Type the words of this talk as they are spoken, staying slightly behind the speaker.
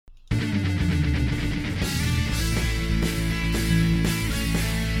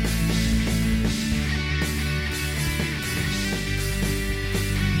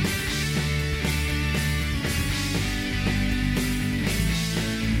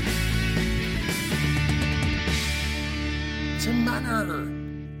Tim Manor.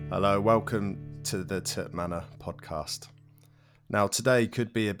 Hello, welcome to the Tim Manor podcast. Now, today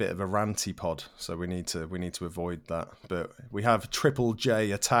could be a bit of a ranty pod, so we need to avoid that. But we have Triple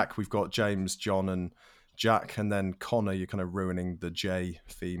J attack. We've got James, John, and Jack, and then Connor. You're kind of ruining the J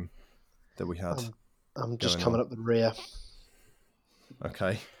theme that we had. I'm just coming up the rear.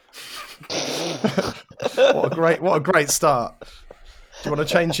 Okay. What a great start. Do you want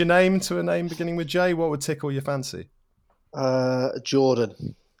to change your name to a name beginning with J? What would tickle your fancy?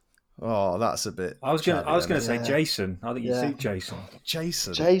 Jordan. Oh, that's a bit. I was going to say Jason. I think you suit Jason.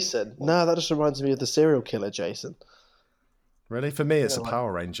 Jason. No, that just reminds me of the serial killer Jason. Really? For me, it's a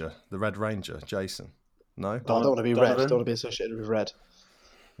Power Ranger, the Red Ranger, Jason. No? I don't want to be red. I don't want to be associated with red.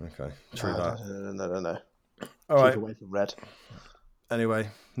 Okay, true that. No. All right. Keep away from red. Anyway,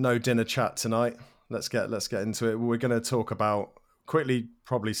 no dinner chat tonight. Let's get into it. We're going to talk about quickly,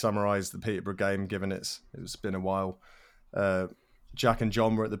 probably summarise the Peterborough game, given it's been a while. Jack and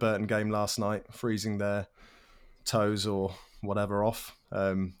John were at the Burton game last night, freezing their toes or whatever off.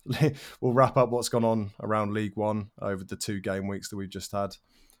 We'll wrap up what's gone on around League One over the 2 game weeks that we've just had.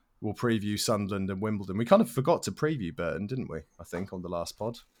 We'll preview Sunderland and Wimbledon. We kind of forgot to preview Burton, didn't we? I think on the last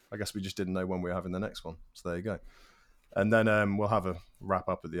pod. I guess we just didn't know when we were having the next one. So there you go. And then we'll have a wrap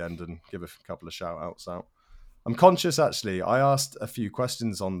up at the end and give a couple of shout outs out. I'm conscious, actually. I asked a few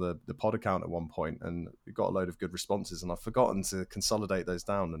questions on the pod account at one point and we got a load of good responses, and I've forgotten to consolidate those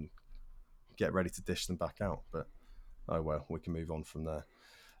down and get ready to dish them back out. But, oh well, we can move on from there.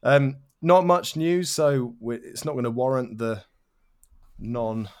 Not much news, so it's not going to warrant the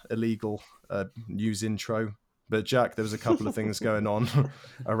non-illegal news intro. But, Jack, there was a couple of things going on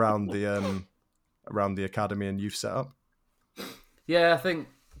around the academy and youth setup. Yeah, I think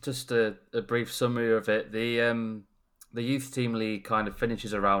just a brief summary of it. The youth team league kind of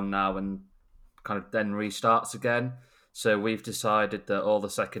finishes around now and kind of then restarts again. So we've decided that all the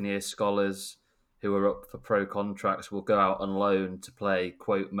second year scholars who are up for pro contracts will go out on loan to play,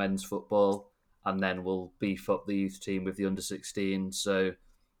 quote, men's football, and then we'll beef up the youth team with the under 16. So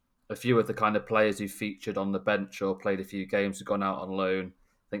a few of the kind of players who featured on the bench or played a few games have gone out on loan.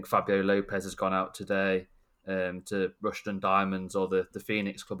 I think Fabio Lopez has gone out today to Rushden Diamonds, or the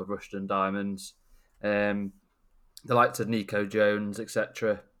Phoenix Club of Rushden Diamonds. The likes of Nico Jones,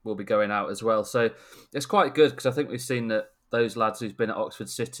 etc., will be going out as well. So it's quite good because I think we've seen that those lads who's been at Oxford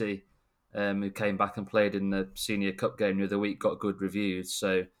City, who came back and played in the Senior Cup game the other week, got good reviews.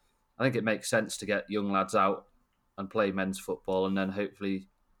 So I think it makes sense to get young lads out and play men's football, and then hopefully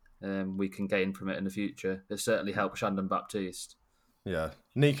we can gain from it in the future. It certainly helped Shandon Baptiste. Yeah,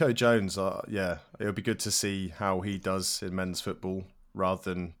 Nico Jones, it'll be good to see how he does in men's football rather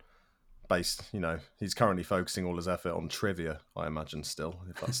than he's currently focusing all his effort on trivia, I imagine still,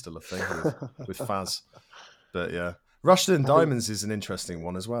 if that's still a thing with Faz. But yeah, Rushden Diamonds is an interesting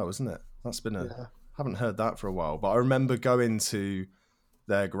one as well, isn't it? That's been haven't heard that for a while, but I remember going to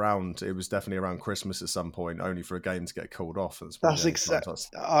their ground. It was definitely around Christmas at some point, only for a game to get called off. That's exactly.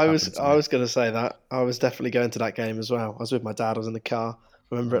 I was going to say that. I was definitely going to that game as well. I was with my dad. I was in the car.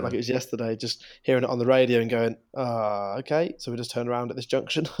 I remember it like it was yesterday. Just hearing it on the radio and going, okay. So we just turn around at this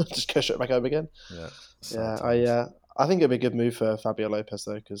junction, just go straight back home again. Yeah. I think it'd be a good move for Fabio Lopez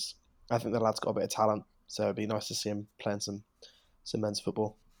though, because I think the lad's got a bit of talent. So it'd be nice to see him playing some men's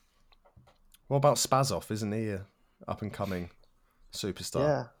football. What about Spazov? Isn't he a up and coming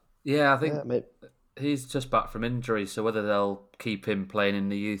superstar? Yeah, I think he's just back from injury, so whether they'll keep him playing in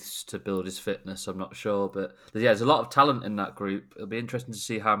the youths to build his fitness, I'm not sure. But there's a lot of talent in that group. It'll be interesting to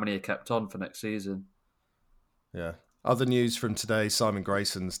see how many are kept on for next season. Yeah. Other news from today, Simon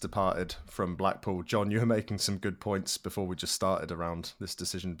Grayson's departed from Blackpool. John, you were making some good points before we just started around this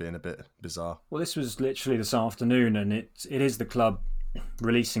decision being a bit bizarre. Well, this was literally this afternoon, and it is the club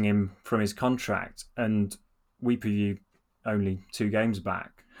releasing him from his contract, and we previewed only 2 games back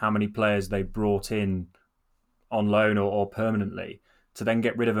how many players they brought in on loan or permanently to then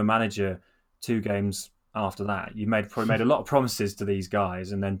get rid of a manager 2 games after that. You probably made a lot of promises to these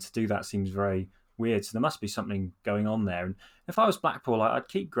guys, and then to do that seems very weird. So there must be something going on there. And if I was Blackpool, I'd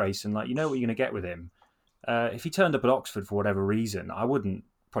keep Grayson. You know what you're going to get with him. If he turned up at Oxford for whatever reason, I probably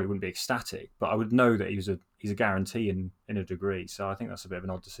wouldn't be ecstatic, but I would know that he's a guarantee in a degree. So I think that's a bit of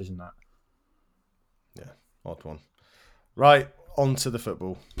an odd decision, that. Yeah, odd one. Right, on to the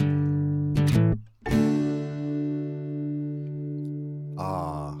football.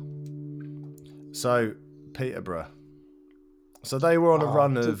 So, Peterborough. So they were on a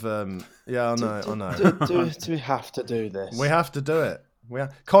run of... I know. Do we have to do this? We have to do it.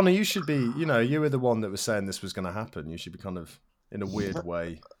 Connor, you should be... you were the one that was saying this was going to happen. You should be kind of, in a weird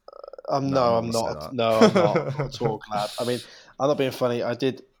way... No, I'm not. No, I'm not at all glad. I mean, I'm not being funny. I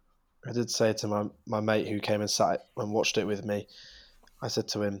did say to my mate who came and sat and watched it with me, I said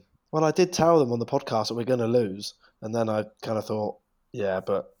to him, well, I did tell them on the podcast that we're going to lose. And then I kind of thought, yeah,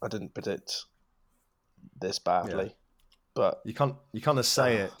 but I didn't predict this badly. Yeah. But you kind of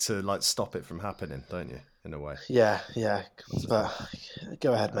say it to like stop it from happening, don't you? In a way. Yeah. But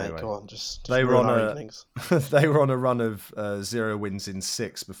go ahead, mate. Anyway, go on. Just they were on they were on a run of 0 wins in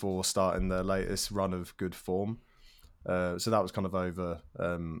 6 before starting their latest run of good form. So that was kind of over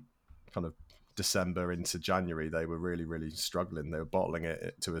kind of December into January. They were really, really struggling. They were bottling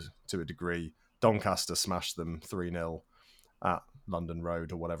it to a degree. Doncaster smashed them 3-0 at London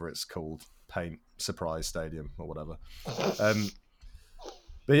Road or whatever it's called, Paint Surprise Stadium or whatever.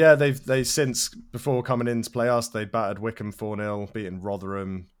 But yeah, they since, before coming in to play us, they'd battered Wycombe 4-0, beaten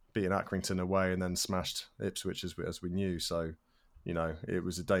Rotherham, beaten Accrington away, and then smashed Ipswich as we knew. So, you know, it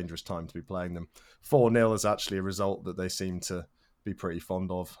was a dangerous time to be playing them. 4-0 is actually a result that they seem to be pretty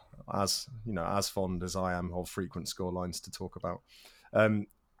fond of, as fond as I am of frequent scorelines to talk about.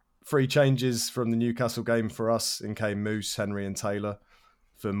 3 changes from the Newcastle game for us. In came Moose, Henry and Taylor.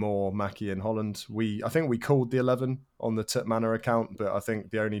 For Moore, Mackie and Holland. I think we called the 11 on the Tip Manor account, but I think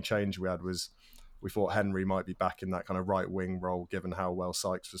the only change we had was we thought Henry might be back in that kind of right wing role, given how well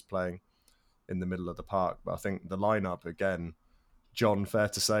Sykes was playing in the middle of the park. But I think the lineup, again, John, fair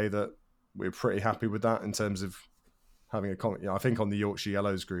to say that we're pretty happy with that in terms of having I think on the Yorkshire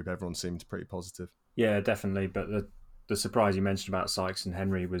Yellows group, everyone seemed pretty positive. Yeah, definitely. But the surprise you mentioned about Sykes and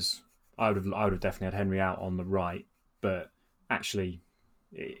Henry was I would have definitely had Henry out on the right, but actually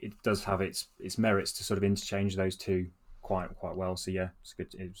it does have its merits to sort of interchange those two quite well. So yeah, it's good.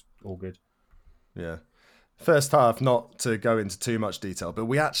 It was all good. Yeah. First half, not to go into too much detail, but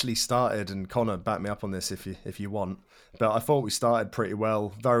we actually started, and Connor, back me up on this if you want, but I thought we started pretty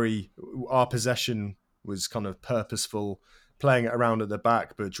well. Our possession was kind of purposeful, playing it around at the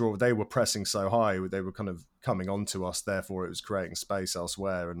back, but they were pressing so high, they were kind of coming onto us, therefore it was creating space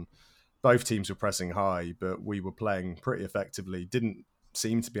elsewhere, and both teams were pressing high, but we were playing pretty effectively. Didn't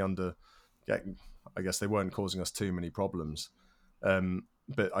seem to be I guess they weren't causing us too many problems.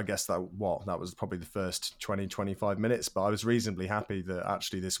 But I guess that was probably the first 20-25 minutes, but I was reasonably happy that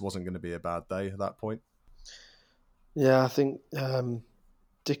actually this wasn't going to be a bad day at that point. Yeah, I think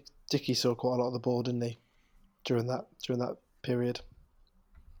Dickie saw quite a lot of the ball, didn't he, during that period?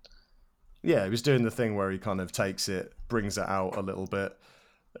 Yeah, he was doing the thing where he kind of takes it, brings it out a little bit.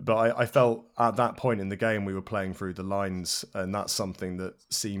 But I felt at that point in the game we were playing through the lines, and that's something that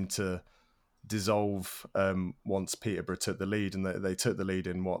seemed to dissolve once Peterborough took the lead, and they took the lead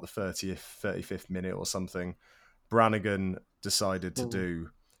in the 35th minute or something. Brannigan decided to do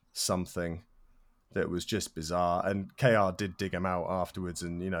something that was just bizarre, and KR did dig him out afterwards,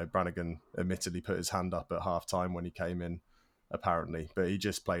 and Brannigan admittedly put his hand up at half time when he came in, apparently, but he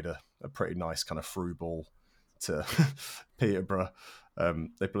just played a pretty nice kind of through ball to Peterborough.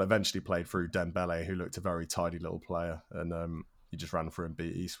 They eventually played through Dembele, who looked a very tidy little player, and he just ran through and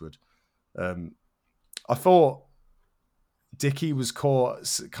beat Eastwood. I thought Dickie was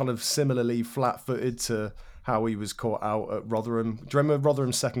caught kind of similarly flat-footed to how he was caught out at Rotherham. Do you remember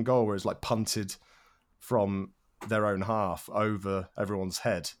Rotherham's second goal where it's like punted from their own half over everyone's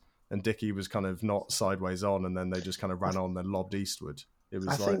head, and Dickie was kind of not sideways on, and then they just kind of ran on and lobbed Eastwood? It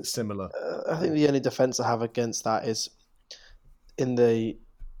was similar. I think the only defence I have against that is in the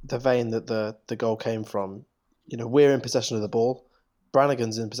vein that the goal came from. We're in possession of the ball.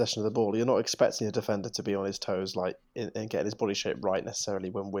 Brannigan's in possession of the ball. You're not expecting a defender to be on his toes, like and getting his body shape right necessarily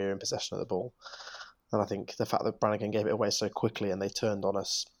when we're in possession of the ball. And I think the fact that Brannigan gave it away so quickly and they turned on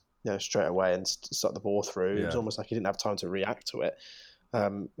us, straight away and stuck the ball through, It was almost like he didn't have time to react to it.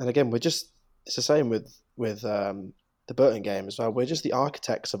 And again, it's the same with the Burton game as well. We're just the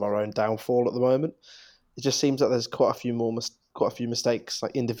architects of our own downfall at the moment. It just seems like there's quite a few mistakes,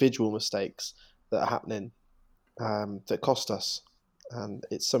 like individual mistakes that are happening that cost us. And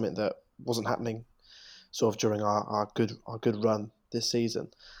it's something that wasn't happening sort of during our good run this season.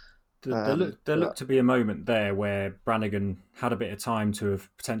 There looked to be a moment there where Brannigan had a bit of time to have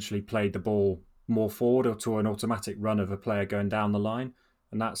potentially played the ball more forward or to an automatic run of a player going down the line.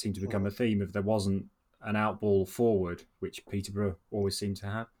 And that seemed to become a theme if there wasn't an out ball forward, which Peterborough always seemed to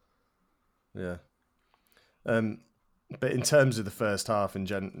have. Yeah. But in terms of the first half in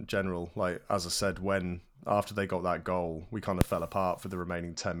general, like as I said, after they got that goal, we kind of fell apart for the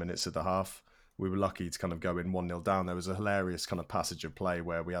remaining 10 minutes of the half. We were lucky to kind of go in 1-0 down. There was a hilarious kind of passage of play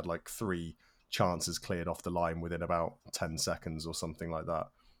where we had like 3 chances cleared off the line within about 10 seconds or something like that.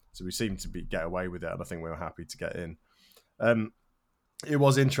 So we seemed to get away with it, and I think we were happy to get in. it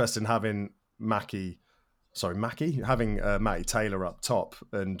was interesting having Matty Taylor up top,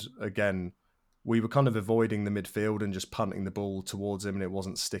 and again, we were kind of avoiding the midfield and just punting the ball towards him, and it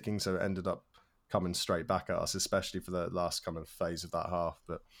wasn't sticking, so it ended up coming straight back at us, especially for the last kind of phase of that half.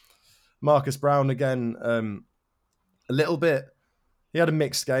 But Marcus Brown again, a little bit. He had a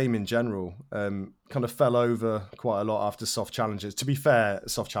mixed game in general. Kind of fell over quite a lot after soft challenges. To be fair,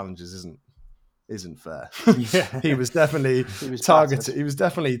 soft challenges isn't fair. Yeah. He was definitely targeted. Battered. He was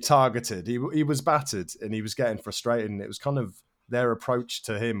definitely targeted. He was battered, and he was getting frustrated. And it was kind of their approach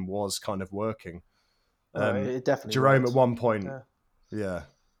to him was kind of working. It definitely. Jerome worked. at one point, yeah.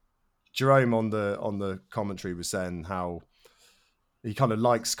 Jerome on the commentary was saying how he kind of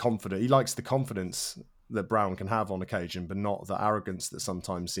likes confidence. He likes the confidence that Brown can have on occasion, but not the arrogance that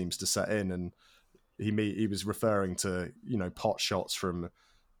sometimes seems to set in. And he was referring to, you know, pot shots from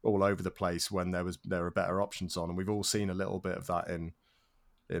all over the place when there were better options on, and we've all seen a little bit of that in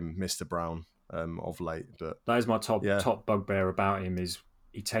Mr. Brown of late. But that is my top bugbear about him, is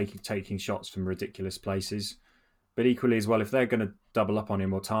he taking shots from ridiculous places. But equally as well, if they're going to double up on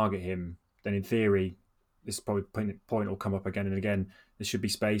him or target him, then in theory, this probably point will come up again and again. There should be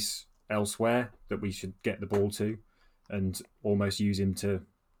space elsewhere that we should get the ball to, and almost use him to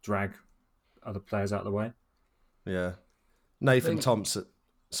drag other players out of the way. Yeah, Nathan Thompson.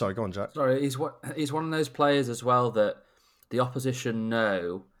 Sorry, go on, Jack. Sorry, he's one of those players as well that the opposition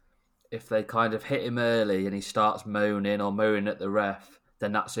know if they kind of hit him early and he starts moaning at the ref,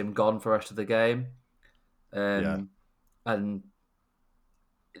 then that's him gone for the rest of the game. And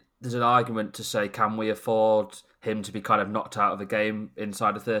there's an argument to say, can we afford him to be kind of knocked out of the game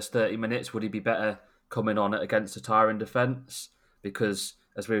inside the first 30 minutes? Would he be better coming on it against a tiring defence? Because,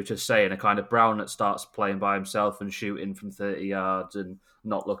 as we were just saying, a kind of Brown that starts playing by himself and shooting from 30 yards and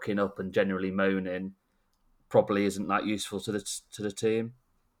not looking up and generally moaning probably isn't that useful to the team.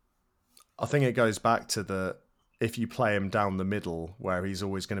 I think it goes back to if you play him down the middle where he's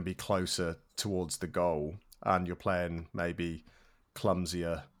always going to be closer towards the goal, and you're playing maybe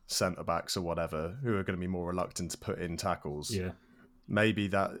clumsier centre-backs or whatever who are going to be more reluctant to put in tackles. Yeah. Maybe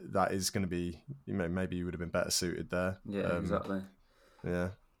that is going to be, you know, maybe he would have been better suited there. Yeah, exactly. Yeah,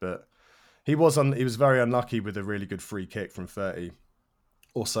 but he was very unlucky with a really good free kick from 30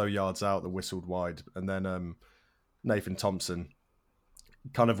 or so yards out that whistled wide, and then Nathan Thompson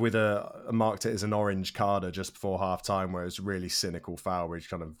kind of with marked it as an orange card just before half time, where it was a really cynical foul where he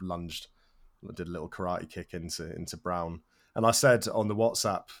kind of lunged, did a little karate kick into Brown. And I said on the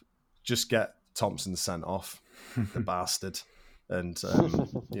WhatsApp, just get Thompson sent off, the bastard. And,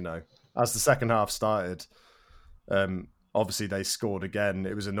 you know, as the second half started, obviously they scored again.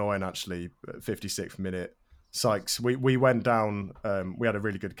 It was annoying, actually, 56th minute. Sykes, we went down, we had a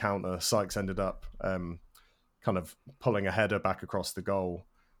really good counter. Sykes ended up kind of pulling a header back across the goal,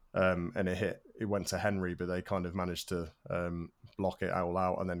 and it went to Henry, but they kind of managed to block it all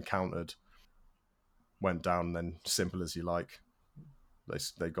out and then countered. Went down, and then simple as you like,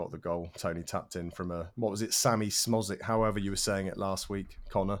 they got the goal. Tony tapped in from what was it, Sammy Smozik, however you were saying it last week,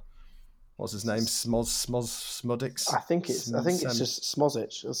 Connor. What's his name? Smodix? I think it's just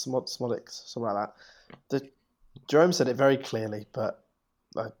Smozic or Smodix, something like that. Jerome said it very clearly, but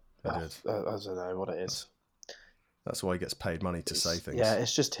I don't know what it is. That's why he gets paid money to say things. Yeah,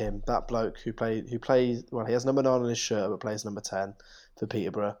 it's just him, that bloke who plays. Well, he has number 9 on his shirt, but plays number 10 for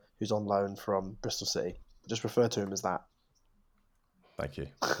Peterborough, who's on loan from Bristol City. Just refer to him as that. Thank you.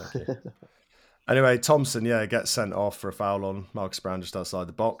 Anyway, Thompson, gets sent off for a foul on Marcus Brown just outside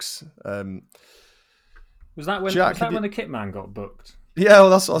the box. Was that when the kit man got booked? Yeah, well,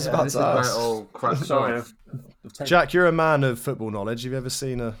 that's what I was about to ask. All cracked off. Jack, you're a man of football knowledge. Have you ever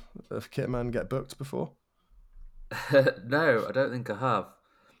seen a kit man get booked before? No, I don't think I have.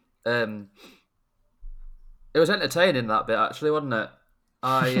 It was entertaining, that bit, actually, wasn't it?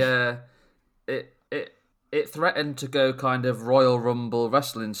 It threatened to go kind of Royal Rumble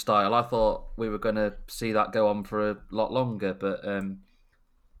wrestling style. I thought we were going to see that go on for a lot longer, but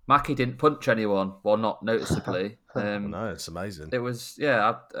Mackie didn't punch anyone, well, not noticeably. No, it's amazing. It was,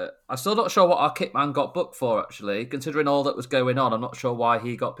 I'm still not sure what our kit man got booked for, actually. Considering all that was going on, I'm not sure why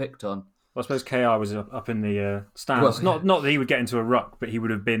he got picked on. Well, I suppose KI was up in the stands. Well, not that he would get into a ruck, but he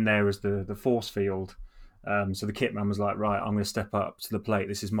would have been there as the force field. So the kit man was like, right, I'm going to step up to the plate.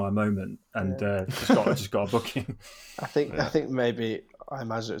 This is my moment, and just got a booking. I think maybe, I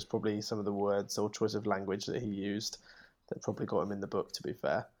imagine it was probably some of the words or choice of language that he used that probably got him in the book. To be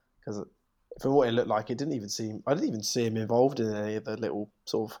fair, because from what it looked like, I didn't even see him involved in any of the little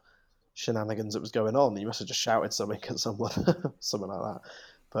sort of shenanigans that was going on. He must have just shouted something at someone, something like that.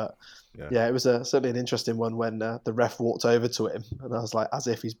 But yeah, it was certainly an interesting one when the ref walked over to him, and I was like, as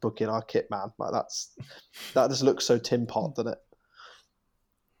if he's booking our kit man. Like that just looks so tin pot, doesn't it?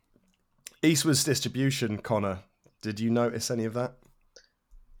 Eastwood's distribution, Connor. Did you notice any of that?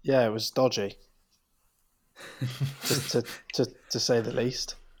 Yeah, it was dodgy, just to say the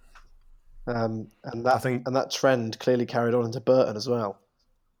least. And that trend clearly carried on into Burton as well.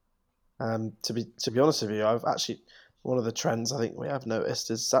 To be honest with you, I've actually one of the trends I think we have noticed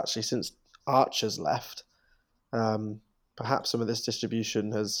is actually since Archer's left, perhaps some of this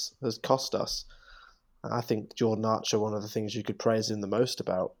distribution has cost us. I think Jordan Archer, one of the things you could praise him the most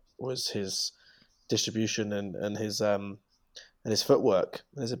about was his distribution and his footwork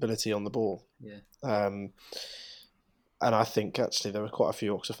and his ability on the ball. Yeah. And I think actually there were quite a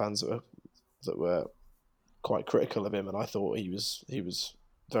few Oxford fans that were quite critical of him, and I thought he was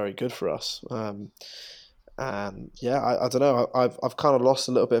very good for us. And yeah, I don't know. I've kind of lost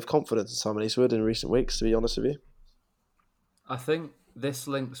a little bit of confidence in Simon Eastwood in recent weeks, to be honest with you. I think this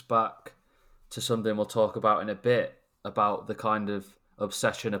links back to something we'll talk about in a bit, about the kind of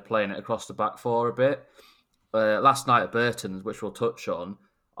obsession of playing it across the back four a bit. Last night at Burton, which we'll touch on,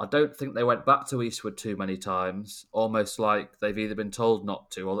 I don't think they went back to Eastwood too many times, almost like they've either been told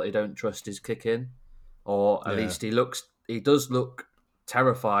not to or that they don't trust his kicking, or at least he does look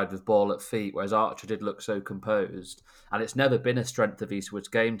terrified with ball at feet, whereas Archer did look so composed. And it's never been a strength of Eastwood's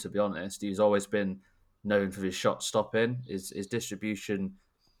game, to be honest. He's always been known for his shot stopping. His distribution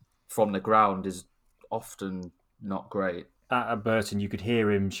from the ground is often not great. At Burton, you could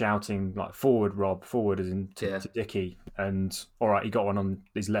hear him shouting like "Forward, Rob! Forward!" as in to Dickie. And all right, he got one on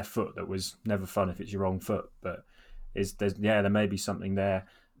his left foot that was never fun if it's your wrong foot. But there may be something there.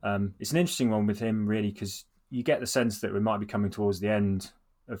 It's an interesting one with him, really, because you get the sense that we might be coming towards the end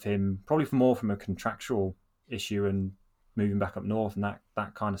of him, probably more from a contractual issue and moving back up north and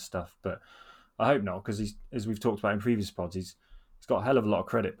that kind of stuff. But I hope not, because as we've talked about in previous pods, he's got a hell of a lot of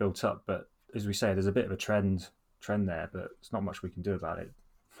credit built up. But as we say, there's a bit of a trend there, but it's not much we can do about it.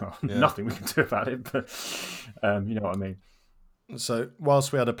 Well, nothing we can do about it, but you know what I mean. So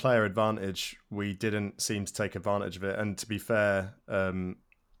whilst we had a player advantage, we didn't seem to take advantage of it. And to be fair,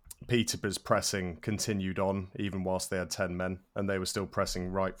 Peterborough's pressing continued on even whilst they had 10 men, and they were still pressing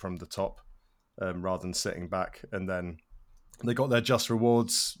right from the top rather than sitting back. And then they got their just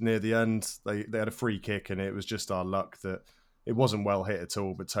rewards near the end. They had a free kick, and it was just our luck that it wasn't well hit at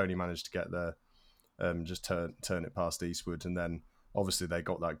all, but Tony managed to get there. Just turn it past Eastwood, and then obviously they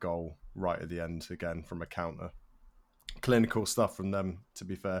got that goal right at the end again from a counter. Clinical stuff from them, to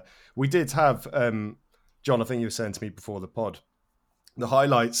be fair. We did have, John, I think you were saying to me before the pod, the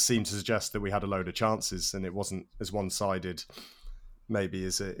highlights seem to suggest that we had a load of chances and it wasn't as one-sided maybe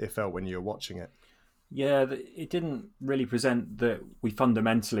as it felt when you were watching it. Yeah, it didn't really present that we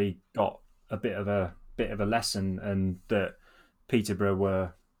fundamentally got a bit of a lesson, and that Peterborough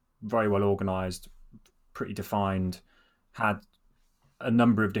were very well organised, pretty defined, had a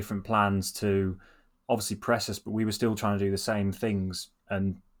number of different plans to obviously press us, but we were still trying to do the same things,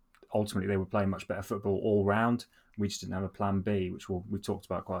 and ultimately they were playing much better football all round. We just didn't have a plan B, which we talked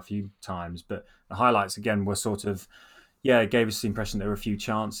about quite a few times. But the highlights again were sort of, it gave us the impression there were a few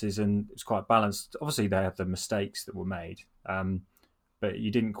chances and it was quite balanced. Obviously they had the mistakes that were made, but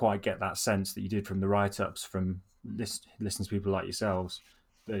you didn't quite get that sense that you did from the write-ups, from listening to people like yourselves,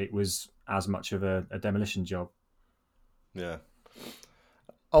 that it was as much of a demolition job. Yeah.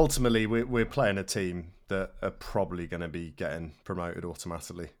 Ultimately, we're playing a team that are probably going to be getting promoted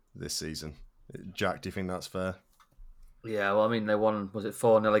automatically this season. Jack, do you think that's fair? Yeah, well, I mean, they won, was it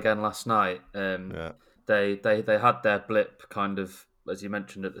 4-0 again last night? Yeah. They had their blip kind of, as you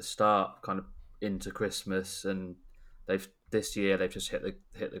mentioned at the start, kind of into Christmas, and this year they've just hit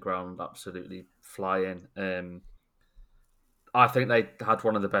the ground absolutely flying. I think they had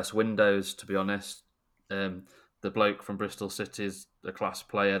one of the best windows, to be honest. The bloke from Bristol City's a class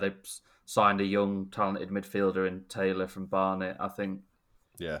player. They signed a young, talented midfielder in Taylor from Barnet. I think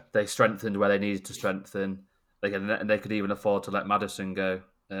they strengthened where they needed to strengthen. And they could even afford to let Maddison go.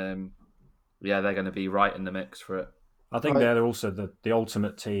 They're going to be right in the mix for it. I think they're also the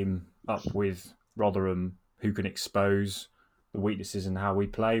ultimate team up with Rotherham who can expose the weaknesses in how we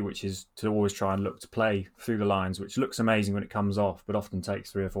play, which is to always try and look to play through the lines, which looks amazing when it comes off, but often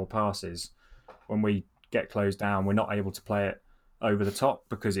takes 3 or 4 passes. When we get closed down, we're not able to play it over the top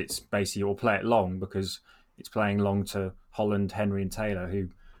because it's basically, or play it long because it's playing long to Holland, Henry and Taylor, who,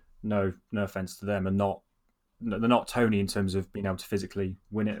 no offence to them, they're not Tony in terms of being able to physically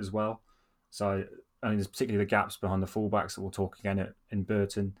win it as well. So I mean, there's particularly the gaps behind the fullbacks that we'll talk again in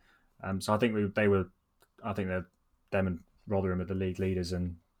Burton. So I think them and Rotherham are the league leaders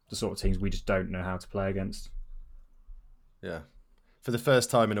and the sort of teams we just don't know how to play against. Yeah. For the first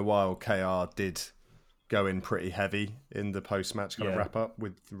time in a while, KR did go in pretty heavy in the post-match kind of wrap-up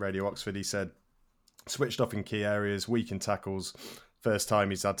with Radio Oxford. He said, switched off in key areas, weak in tackles. First time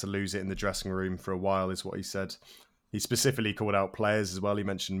he's had to lose it in the dressing room for a while is what he said. He specifically called out players as well. He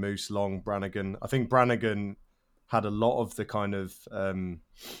mentioned Moose, Long, Brannigan. I think Brannigan had a lot of the kind of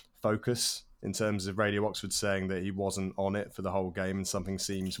focus in terms of Radio Oxford saying that he wasn't on it for the whole game, and something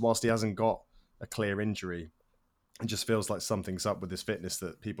seems, whilst he hasn't got a clear injury, it just feels like something's up with his fitness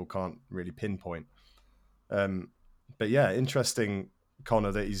that people can't really pinpoint. But yeah, interesting,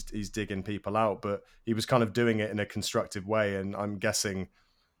 Connor, that he's digging people out, but he was kind of doing it in a constructive way, and I'm guessing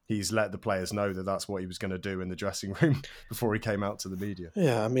he's let the players know that that's what he was going to do in the dressing room before he came out to the media.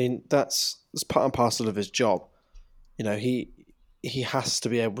 Yeah, I mean, that's part and parcel of his job. You know, he has to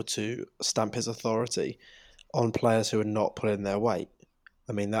be able to stamp his authority on players who are not pulling their weight.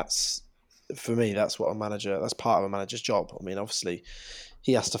 I mean, for me, that's part of a manager's job. I mean, obviously,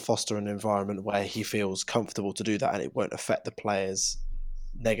 he has to foster an environment where he feels comfortable to do that, and it won't affect the players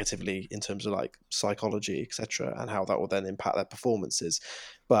negatively in terms of like psychology, etc., and how that will then impact their performances.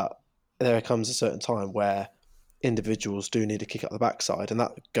 But there comes a certain time where individuals do need a kick up the backside, and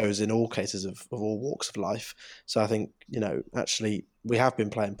that goes in all cases of all walks of life. So I think, actually we have been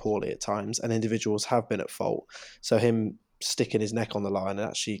playing poorly at times, and individuals have been at fault. So him sticking his neck on the line and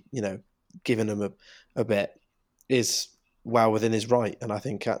actually, giving them a bit is well within his right. And I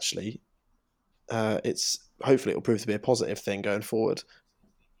think actually hopefully it'll prove to be a positive thing going forward.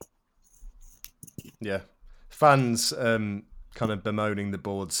 Yeah. Fans kind of bemoaning the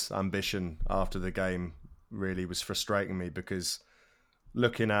board's ambition after the game really was frustrating me, because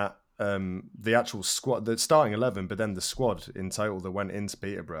looking at the actual squad, the starting 11, but then the squad in total that went into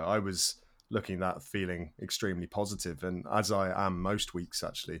Peterborough, I was looking at that feeling extremely positive, and as I am most weeks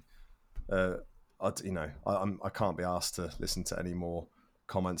actually, I can't be asked to listen to any more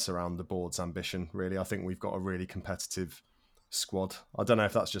comments around the board's ambition. Really, I think we've got a really competitive squad. I don't know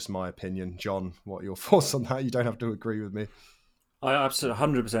if that's just my opinion. John, what are your thoughts on that? You don't have to agree with me. I absolutely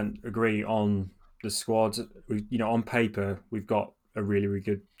 100% agree on the squad. On paper, we've got a really, really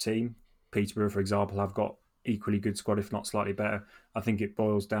good team. Peterborough, for example, have got equally good squad, if not slightly better. I think it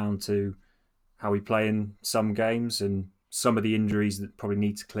boils down to how we play in some games and some of the injuries that probably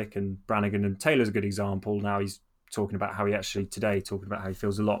need to click. And Brannigan and Taylor's a good example. Now he's talking about how he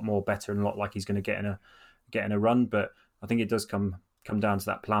feels a lot more better and a lot like he's going to get in a run. But I think it does come down to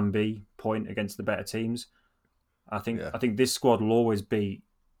that plan B point against the better teams. I think this squad will always beat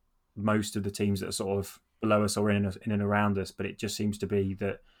most of the teams that are sort of below us or in and around us, but it just seems to be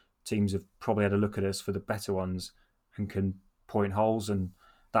that teams have probably had a look at us for the better ones and can point holes, and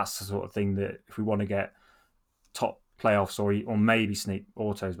that's the sort of thing that if we want to get top playoffs or maybe sneak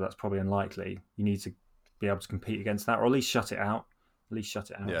autos, but that's probably unlikely, you need to be able to compete against that, or at least shut it out.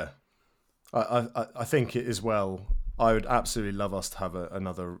 Yeah. I think it as well. I would absolutely love us to have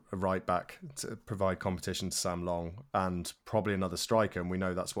another right back to provide competition to Sam Long, and probably another striker. And we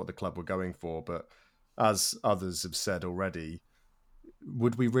know that's what the club were going for. But as others have said already,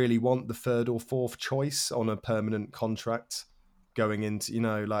 would we really want the third or fourth choice on a permanent contract going into,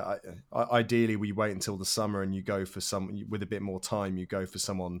 ideally we wait until the summer and you go for someone with a bit more time, you go for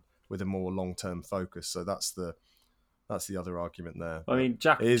someone with a more long-term focus. So that's the other argument there. I mean,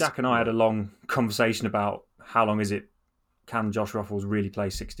 Jack and I had a long conversation about how long is it, can Josh Ruffles really play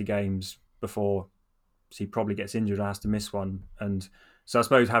 60 games before he probably gets injured or has to miss one? And so I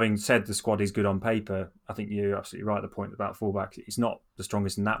suppose, having said the squad is good on paper, I think you're absolutely right at the point about fullback. It's not the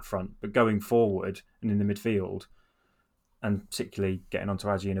strongest in that front, but going forward and in the midfield, and particularly getting onto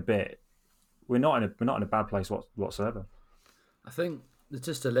Adji in a bit, we're not in a bad place whatsoever. I think there's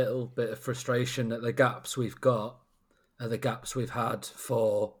just a little bit of frustration that the gaps we've got are the gaps we've had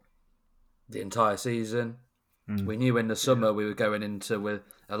for the entire season. We knew in the summer we were going into with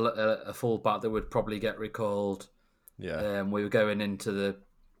a fullback that would probably get recalled. Yeah, we were going into the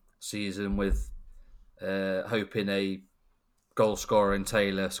season with hoping a goal scorer in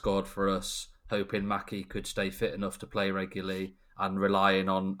Taylor scored for us, hoping Mackie could stay fit enough to play regularly, and relying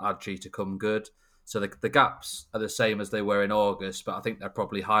on Adji to come good. So the gaps are the same as they were in August, but I think they're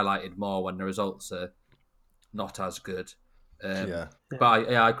probably highlighted more when the results are not as good. But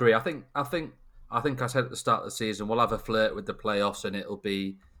I agree. I think I said at the start of the season, we'll have a flirt with the playoffs, and it'll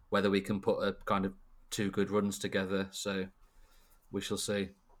be whether we can put a kind of two good runs together. So we shall see.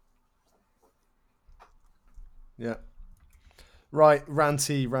 Yeah. Right, rant.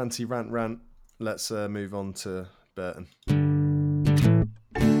 Let's move on to Burton.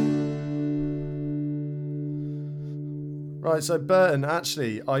 Right, so Burton,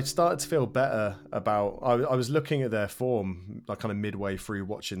 actually, I started to feel better about... I was looking at their form, like kind of midway through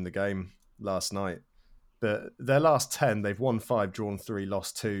watching the game last night. But their last 10, they've won 5, drawn 3,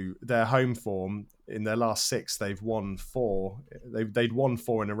 lost 2. Their home form, in their last 6, they've won 4. They'd won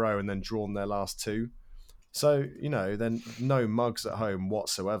 4 in a row and then drawn their last 2. So, then no mugs at home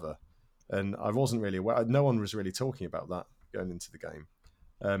whatsoever. And I wasn't really aware. No one was really talking about that going into the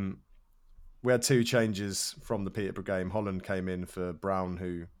game. We had 2 changes from the Peterborough game. Holland came in for Brown,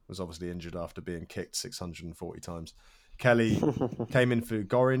 who was obviously injured after being kicked 640 times. Kelly came in for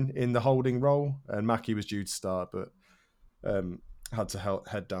Gorin in the holding role, and Mackie was due to start, but had to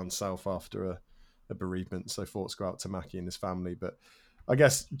head down south after a bereavement. So thoughts go out to Mackie and his family. But I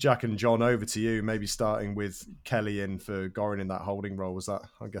guess, Jack and John, over to you, maybe starting with Kelly in for Gorin in that holding role.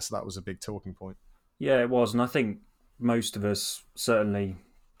 I guess that was a big talking point. Yeah, it was. And I think most of us, certainly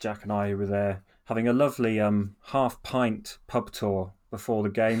Jack and I, were there having a lovely half-pint pub tour before the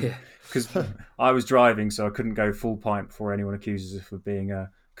game, because I was driving, so I couldn't go full pint before anyone accuses us of being a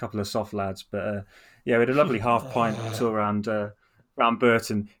couple of soft lads. But we had a lovely half-pint tour around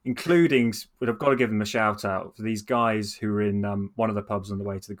Burton, including, I've got to give them a shout-out for these guys who were in one of the pubs on the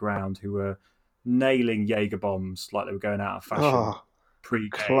way to the ground who were nailing Jaeger bombs like they were going out of fashion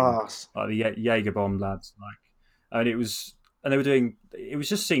pre-game. Class. Like the Jaeger bomb lads. And it was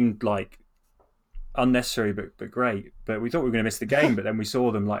just seemed like unnecessary but great. But we thought we were going to miss the game, but then we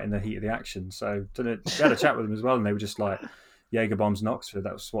saw them like in the heat of the action. So we had a chat with them as well, and they were just like Jaeger bombs in Oxford.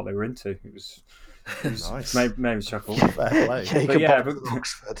 That was what they were into. It was nice. Made me chuckle. Fair play. Jaeger bombs in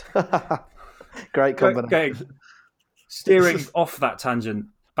Oxford. Great combination. Steering off that tangent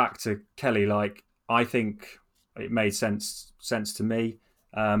back to Kelly, I think it made sense to me.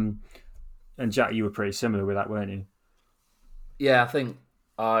 And Jack, you were pretty similar with that, weren't you? Yeah, I think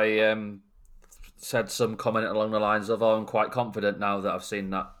I said some comment along the lines of, I'm quite confident now that I've seen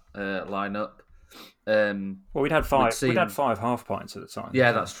that lineup. Well, we'd had 5 half pints at the time.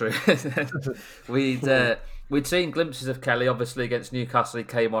 Yeah, that's true. We'd seen glimpses of Kelly, obviously, against Newcastle. He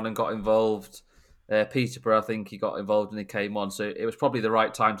came on and got involved. Peterborough, I think he got involved and he came on. So it was probably the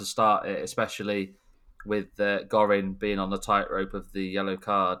right time to start it, especially with Gorin being on the tightrope of the yellow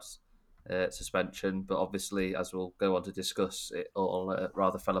cards suspension. But obviously, as we'll go on to discuss, it all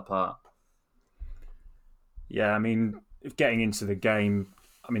rather fell apart. Yeah, I mean, getting into the game,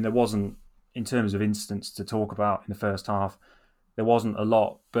 there wasn't, in terms of incidents to talk about in the first half, there wasn't a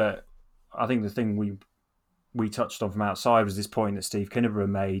lot. But I think the thing we touched on from outside was this point that Steve Kinneborough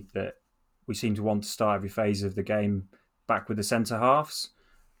made, that we seem to want to start every phase of the game back with the centre halves.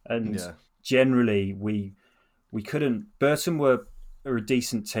 And generally, we couldn't. Burton were a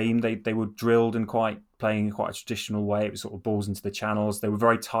decent team. They were drilled and playing in quite a traditional way. It was sort of balls into the channels. They were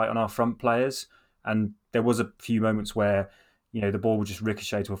very tight on our front players. And there was a few moments where, the ball would just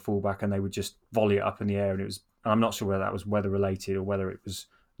ricochet to a fullback and they would just volley it up in the air. And I'm not sure whether that was weather related or whether it was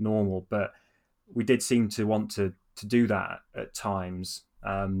normal, but we did seem to want to do that at times.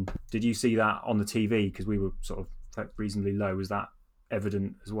 Did you see that on the TV? Because we were sort of reasonably low. Was that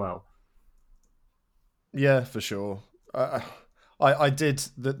evident as well? Yeah, for sure. I did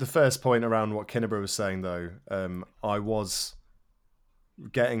the first point around what Kinneborough was saying, though. I was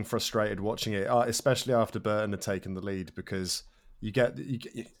getting frustrated watching it, especially after Burton had taken the lead, because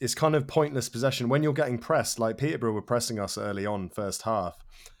it's kind of pointless possession when you're getting pressed. Like Peterborough were pressing us early on first half,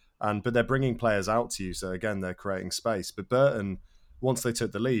 but they're bringing players out to you, so again they're creating space. But Burton, once they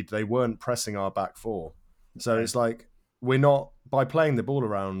took the lead, they weren't pressing our back four. So it's like we're not, by playing the ball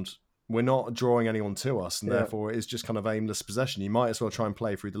around, we're not drawing anyone to us, and therefore it's just kind of aimless possession. You might as well try and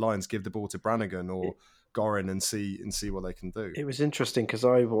play through the lines, give the ball to Brannigan or Gorin and see what they can do. It was interesting because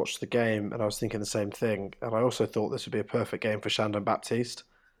I watched the game and I was thinking the same thing, and I also thought this would be a perfect game for Shandon Baptiste.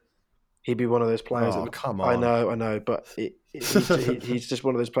 He'd be one of those players. Come on! I know, but he's just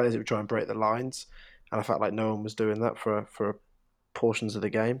one of those players that would try and break the lines, and I felt like no one was doing that for portions of the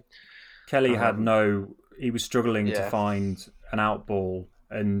game. Kelly he was struggling to find an out ball,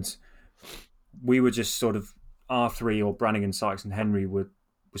 and we were just sort of R3 or Brannigan, Sykes and Henry were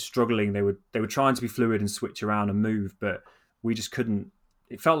struggling. They were trying to be fluid and switch around and move, but we just couldn't.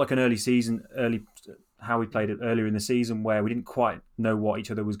 It felt like an how we played it earlier in the season, where we didn't quite know what each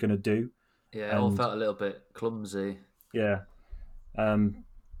other was going to do. Yeah, it all felt a little bit clumsy. Yeah. And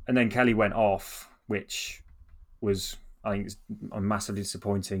then Kelly went off, which was, I think, massively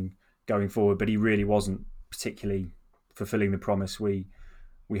disappointing going forward, but he really wasn't particularly fulfilling the promise we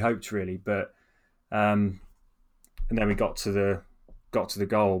hoped, really. But and then we got to the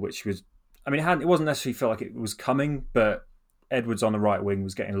goal, which was, it wasn't necessarily felt like it was coming, but Edwards on the right wing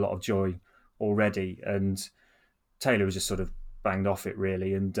was getting a lot of joy already, and Taylor was just sort of banged off it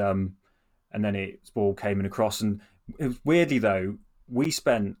really, and then its ball came in across, and it was, weirdly though, we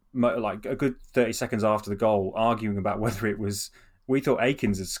spent like a good 30 seconds after the goal arguing about whether it was. We thought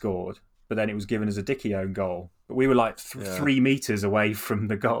Akins had scored, but then it was given as a Dickie own goal. But we were like 3 meters away from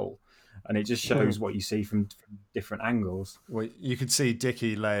the goal, and it just shows what you see from different angles. Well, you could see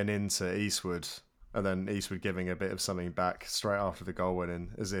Dickie laying into Eastwood, and then Eastwood giving a bit of something back straight after the goal went in,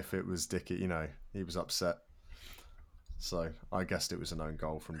 as if it was Dickie. You know, he was upset. So I guessed it was an own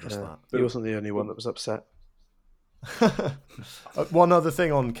goal from just that. He wasn't the only one that was upset. One other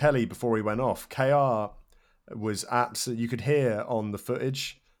thing on Kelly before he went off, KR was absolutely. You could hear on the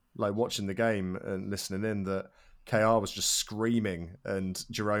footage, like watching the game and listening in, that KR was just screaming, and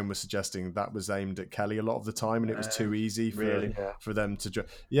Jerome was suggesting that was aimed at Kelly a lot of the time, and it was too easy for them to.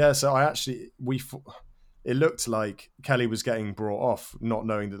 Yeah, so it looked like Kelly was getting brought off, not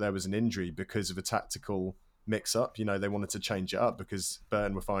knowing that there was an injury because of a tactical mix-up. You know, they wanted to change it up because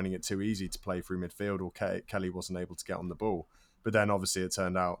Burton were finding it too easy to play through midfield, or Kelly wasn't able to get on the ball. But then obviously it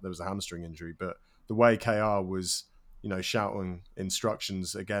turned out there was a hamstring injury. But the way KR was, you know, shouting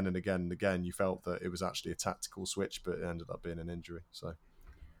instructions again and again and again, you felt that it was actually a tactical switch, but it ended up being an injury. So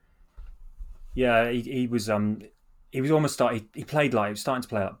yeah, he was almost starting. He played like starting to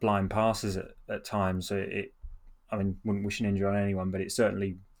play like blind passes at times. So I mean, wouldn't wish an injury on anyone, but it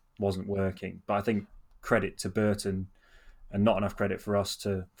certainly wasn't working. But I think credit to Burton, and not enough credit for us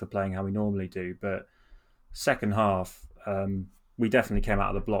for playing how we normally do. But second half, we definitely came out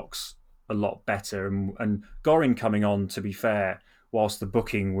of the blocks a lot better, and Goring coming on, to be fair, whilst the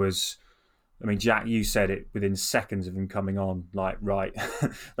booking was, I mean, Jack, you said it within seconds of him coming on, like, right,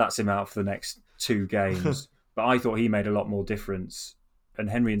 that's him out for the next 2 games. But I thought he made a lot more difference, and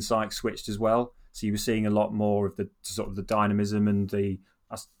Henry and Sykes switched as well, so you were seeing a lot more of the sort of the dynamism, and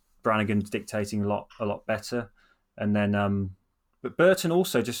Brannigan's dictating a lot better. And then but Burton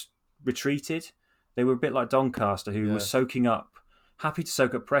also just retreated. They were a bit like Doncaster, who was happy to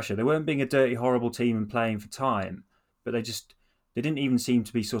soak up pressure. They weren't being a dirty, horrible team and playing for time, but they didn't even seem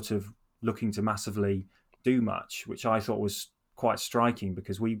to be sort of looking to massively do much, which I thought was quite striking,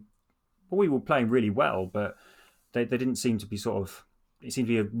 because we were playing really well, but they didn't seem to be it seemed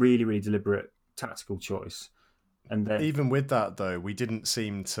to be a really, really deliberate tactical choice. And then, even with that though, we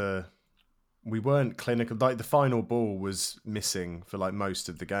weren't clinical. Like the final ball was missing for like most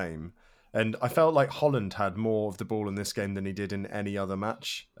of the game. And I felt like Holland had more of the ball in this game than he did in any other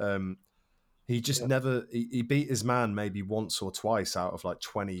match. He just never... He beat his man maybe once or twice out of like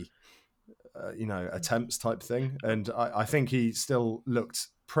 20, attempts type thing. And I think he still looked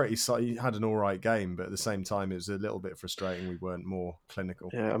he had an all right game, but at the same time, it was a little bit frustrating we weren't more clinical.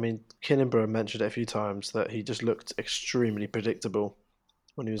 Yeah, I mean, Kinneborough mentioned it a few times that he just looked extremely predictable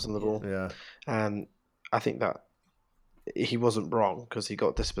when he was on the ball. Yeah. And I think that he wasn't wrong, because he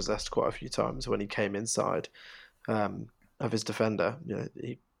got dispossessed quite a few times when he came inside of his defender. You know,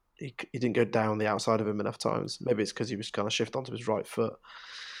 he didn't go down the outside of him enough times. Maybe it's because he was kind of shift onto his right foot.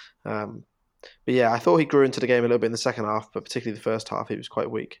 But yeah, I thought he grew into the game a little bit in the second half, but particularly the first half, he was quite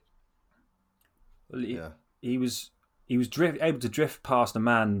weak. Well, he was able to drift past a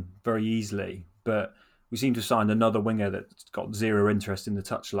man very easily, but we seem to have signed another winger that's got zero interest in the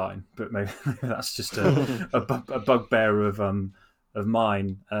touchline. But maybe that's just a bugbear of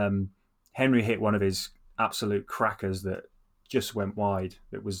mine. Henry hit one of his absolute crackers that just went wide.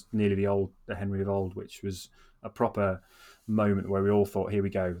 It was nearly the Henry of old, which was a proper moment where we all thought, here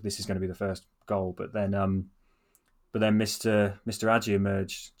we go, this is going to be the first goal. But then Mr. Adji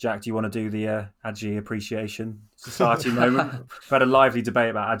emerged. Jack, do you want to do the Adji Appreciation Society moment? We've had a lively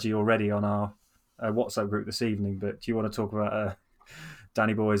debate about Adji already on our WhatsApp group this evening, but do you want to talk about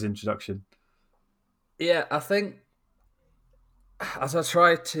Danny Boy's introduction? Yeah, I think, as I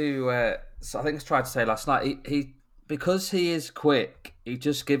tried to say last night, he because he is quick, he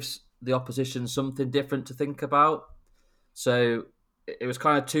just gives the opposition something different to think about. So it was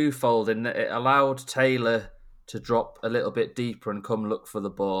kind of twofold in that it allowed Taylor to drop a little bit deeper and come look for the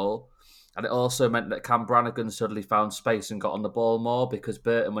ball. And it also meant that Cam Brannigan suddenly found space and got on the ball more, because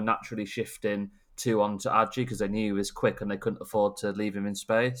Burton were naturally shifting 2 onto Adji because they knew he was quick and they couldn't afford to leave him in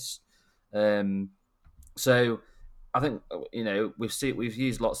space. So I think, you know, we've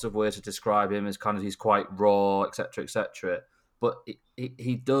used lots of words to describe him as kind of he's quite raw, etc., etc. But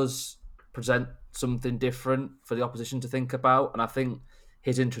he does present something different for the opposition to think about, and I think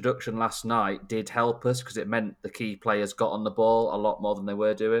his introduction last night did help us, because it meant the key players got on the ball a lot more than they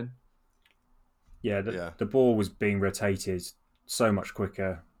were doing. Yeah, the ball was being rotated so much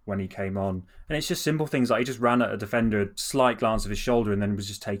quicker when he came on. And it's just simple things like he just ran at a defender, a slight glance of his shoulder, and then was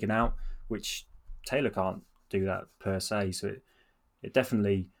just taken out, which Taylor can't do that per se. So it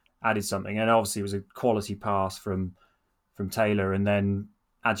definitely added something, and obviously it was a quality pass from Taylor, and then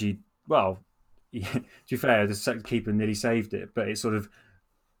Aji, well, to be fair, the second keeper nearly saved it, but it sort of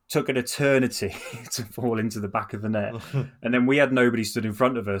took an eternity to fall into the back of the net. And then we had nobody stood in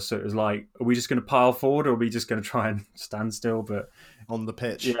front of us. So it was like, are we just going to pile forward, or are we just going to try and stand still? But on the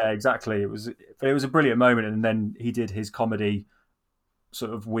pitch. Yeah, exactly. It was a brilliant moment. And then he did his comedy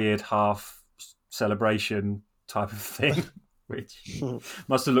sort of weird half celebration type of thing, which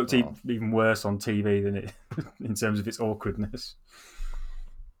must have looked even worse on TV than it in terms of its awkwardness.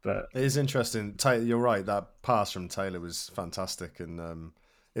 But it is interesting. You're right. That pass from Taylor was fantastic. And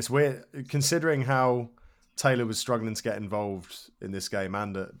it's weird considering how Taylor was struggling to get involved in this game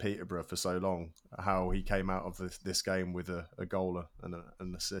and at Peterborough for so long, how he came out of this game with a goal and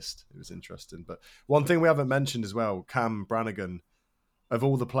an assist. It was interesting. But one thing we haven't mentioned as well, Cam Brannigan, of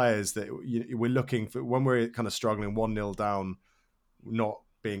all the players that we're looking for, when we're kind of struggling 1-0 down, not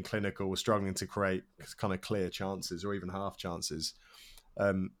being clinical, we're struggling to create kind of clear chances or even half chances.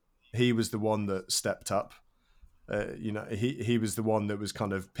 He was the one that stepped up. He was the one that was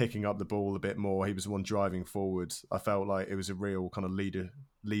kind of picking up the ball a bit more. He was the one driving forward. I felt like it was a real kind of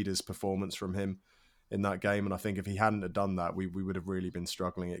leader's performance from him in that game. And I think if he hadn't have done that, we would have really been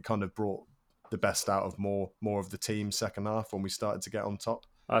struggling. It kind of brought the best out of more of the team second half when we started to get on top.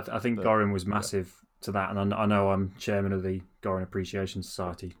 I think Gorin was massive to that. And I know I'm chairman of the Gorin Appreciation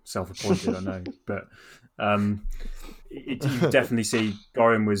Society, self-appointed, I know. But you definitely see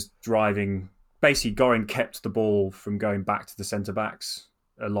Gorin was driving. Basically, Gorin kept the ball from going back to the centre-backs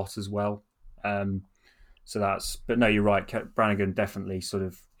a lot as well. But no, you're right. Brannigan definitely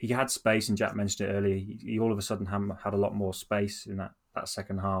he had space, and Jack mentioned it earlier. He all of a sudden had a lot more space in that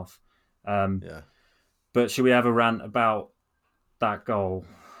second half. But should we have a rant about that goal?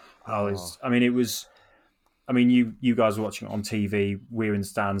 You guys were watching it on TV. We're in the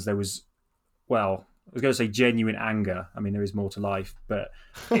stands. There was, I was going to say genuine anger. I mean, there is more to life, but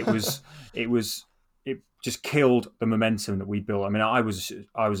it just killed the momentum that we built. I mean, I was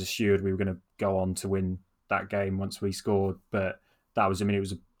assured we were going to go on to win that game once we scored, but it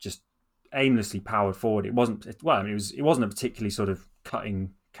was just aimlessly powered forward. It wasn't it wasn't a particularly sort of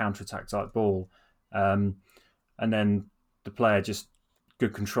cutting counter-attack type ball. And then the player just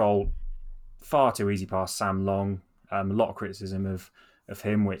good control, far too easy pass, Sam Long. A lot of criticism of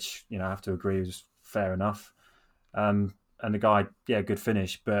him, which I have to agree was fair enough. And the guy, good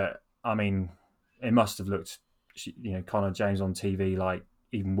finish. But I mean, it must have looked, Connor James on TV like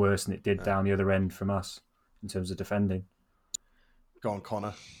even worse than it did down the other end from us in terms of defending. Go on,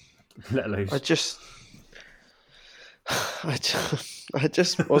 Connor. Let loose. I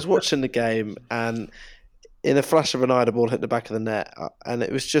was watching the game, and in a flash of an eye, the ball hit the back of the net, and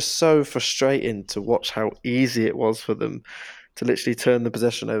it was just so frustrating to watch how easy it was for them to literally turn the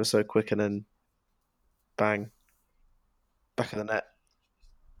possession over so quick and then bang, back of the net.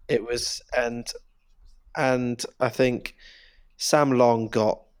 It was, and I think Sam Long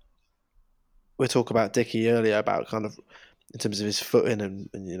we talked about Dickie earlier about kind of in terms of his footing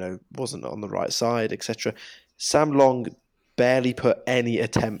and wasn't on the right side, etc. Sam Long barely put any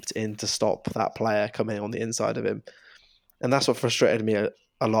attempt in to stop that player coming on the inside of him, and that's what frustrated me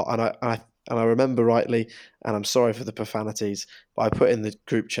a lot. And I remember rightly, and I'm sorry for the profanities, but I put in the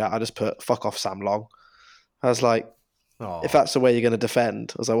group chat, I just put "fuck off, Sam Long." I was like, if that's the way you're going to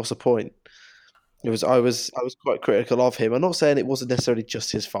defend, I was like, what's the point? I was quite critical of him. I'm not saying it wasn't necessarily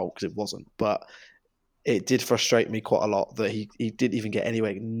just his fault, because it wasn't, but it did frustrate me quite a lot that he didn't even get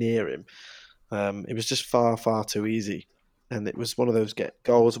anywhere near him. It was just far, far too easy. And it was one of those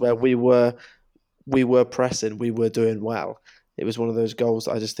goals where we were pressing, we were doing well. It was one of those goals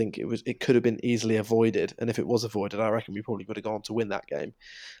that I just think it could have been easily avoided. And if it was avoided, I reckon we probably would have gone to win that game.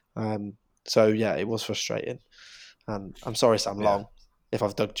 So yeah, it was frustrating. And I'm sorry, Sam Long, if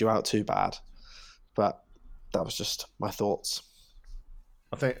I've dug you out too bad. But that was just my thoughts.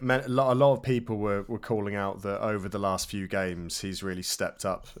 I think a lot of people were calling out that over the last few games he's really stepped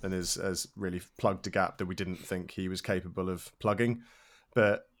up and has really plugged a gap that we didn't think he was capable of plugging.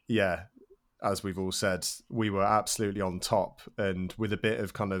 But yeah, as we've all said, we were absolutely on top, and with a bit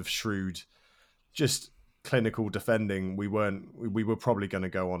of kind of shrewd, just clinical defending, we were probably going to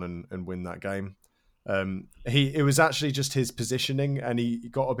go on and win that game. It was actually just his positioning, and he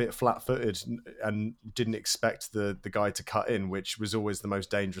got a bit flat-footed and didn't expect the guy to cut in, which was always the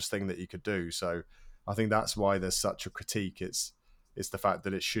most dangerous thing that you could do. So I think that's why there's such a critique. It's the fact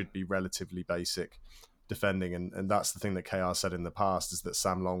that it should be relatively basic defending, and that's the thing that KR said in the past, is that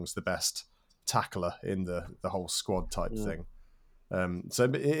Sam Long's the best tackler in the whole squad type thing. So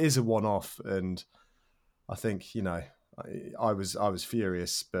it is a one-off, and I think, I was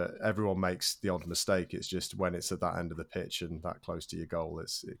furious, but everyone makes the odd mistake. It's just when it's at that end of the pitch and that close to your goal,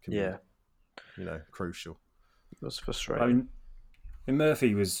 it can be, crucial. It was frustrating. I mean,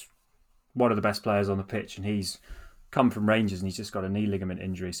 Murphy was one of the best players on the pitch, and he's come from Rangers and he's just got a knee ligament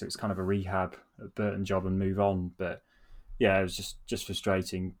injury, so it's kind of a rehab at Burton job and move on. But yeah, it was just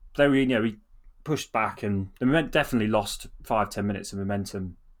frustrating. Though we pushed back and the moment definitely lost 5-10 minutes of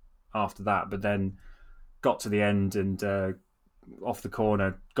momentum after that, but then got to the end and off the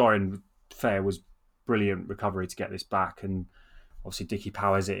corner, Gorin Fair was brilliant recovery to get this back, and obviously Dickie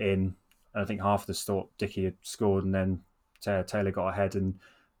powers it in. I think half of us thought Dickie had scored, and then Taylor got ahead, and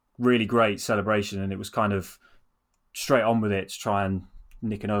really great celebration, and it was kind of straight on with it to try and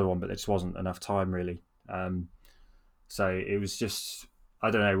nick another one, but there just wasn't enough time really. So it was just,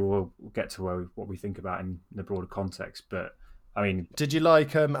 I don't know, we'll get to what we think about in the broader context, but I mean... Did you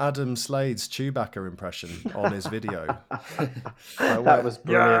like Adam Slade's Chewbacca impression on his video? That was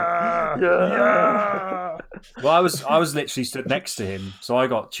brilliant. Yeah. Well, I was literally stood next to him, so I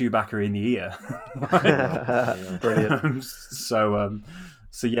got Chewbacca in the ear. Brilliant. So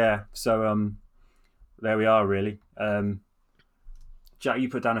there we are, really. Jack, you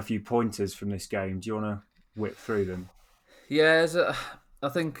put down a few pointers from this game. Do you want to whip through them? Yeah, I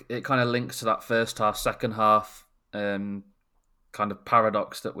think it kind of links to that first half, second half kind of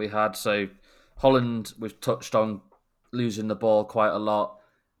paradox that we had. So Holland, we've touched on losing the ball quite a lot.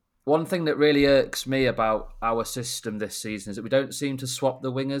 One thing that really irks me about our system this season is that we don't seem to swap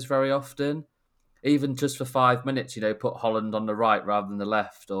the wingers very often. Even just for 5 minutes, put Holland on the right rather than the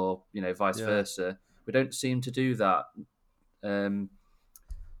left, or vice versa. We don't seem to do that.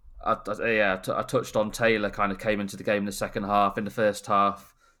 I touched on Taylor. Kind of came into the game in the second half. In the first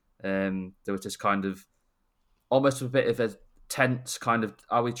half, there was this kind of almost a bit of a tense kind of: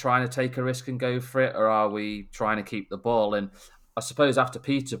 are we trying to take a risk and go for it, or are we trying to keep the ball? And I suppose after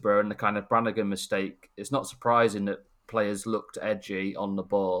Peterborough and the kind of Brannigan mistake, it's not surprising that players looked edgy on the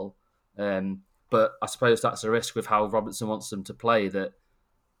ball. But I suppose that's a risk with how Robertson wants them to play, that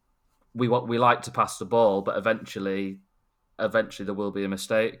we like to pass the ball, but eventually there will be a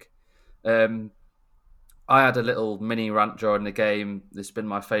mistake. I had a little mini rant during the game. This has been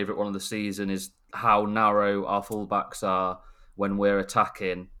my favourite one of the season, is how narrow our fullbacks are when we're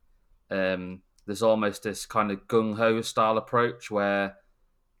attacking. There's almost this kind of gung-ho style approach where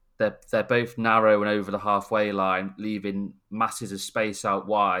they're both narrow and over the halfway line, leaving masses of space out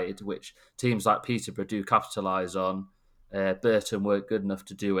wide, which teams like Peterborough do capitalise on. Burton weren't good enough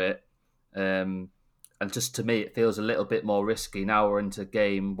to do it. And just to me, it feels a little bit more risky. Now we're into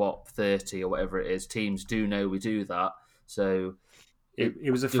game, 30 or whatever it is. Teams do know we do that. So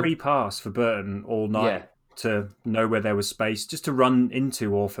it was a free pass for Burton all night to know where there was space, just to run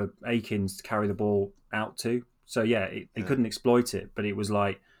into, or for Akins to carry the ball out to. So they couldn't exploit it, but it was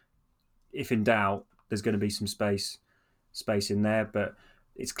like, if in doubt, there's going to be some space in there. But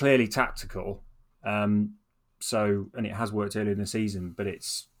it's clearly tactical. And it has worked earlier in the season, but it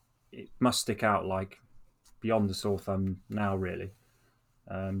must stick out like beyond the sore thumb now, really.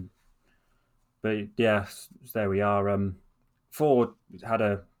 But yeah, there we are. Ford had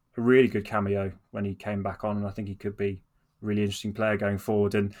a really good cameo when he came back on, and I think he could be a really interesting player going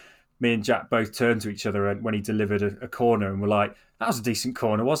forward. And me and Jack both turned to each other when he delivered a corner, and were like, "That was a decent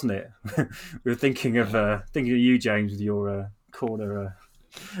corner, wasn't it?" We were thinking of you, James, with your corner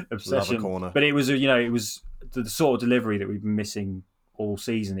obsession. Love a corner. But it was it was the sort of delivery that we've been missing all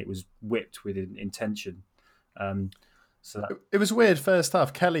season. It was whipped with intention. It was weird first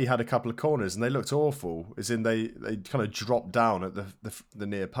half. Kelly had a couple of corners and they looked awful, as in they kind of dropped down at the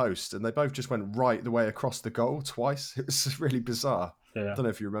near post, and they both just went right the way across the goal twice. It was really bizarre. I don't know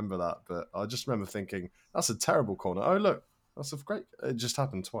if you remember that, but I just remember thinking, that's a terrible corner. Oh, look, that's a great... It just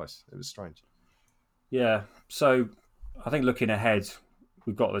happened twice. It was strange. Yeah, so I think looking ahead,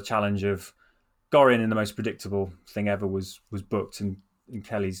 we've got the challenge of Gorin, in the most predictable thing ever, was booked, and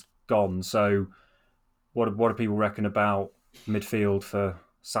Kelly's gone. So what do people reckon about midfield for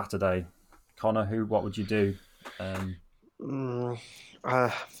Saturday? Connor, what would you do?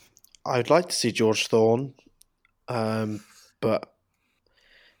 I'd like to see George Thorne, but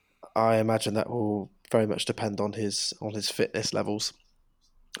I imagine that will very much depend on his fitness levels.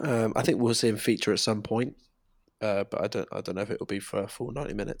 I think we'll see him feature at some point, but I don't know if it will be for a full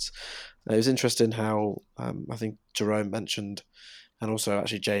 90 minutes. It was interesting how I think Jerome mentioned, and also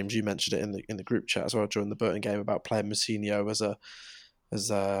actually James, you mentioned it in the group chat as well during the Burton game, about playing Mousinho as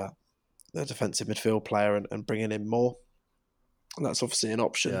a defensive midfield player and bringing in more. And that's obviously an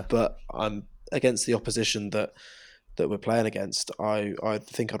option, but I'm against the opposition that we're playing against. I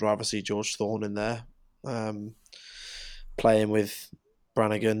think I'd rather see George Thorne in there. playing with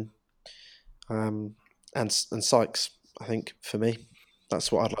Brannigan and Sykes. I think for me,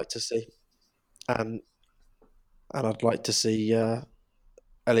 that's what I'd like to see, and I'd like to see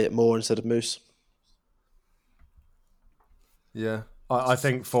Elliot Moore instead of Moose. Yeah, I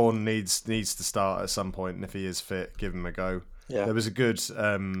think Fawn needs to start at some point, and if he is fit, give him a go. Yeah. There was a good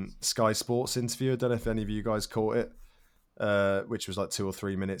Sky Sports interview. I don't know if any of you guys caught it, which was like 2 or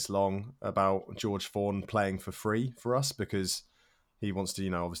 3 minutes long, about George Fawn playing for free for us because he wants to,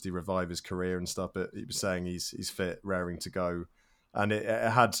 obviously revive his career and stuff. But he was saying he's fit, raring to go, and it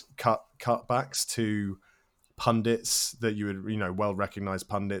had cutbacks to pundits that you would, well recognized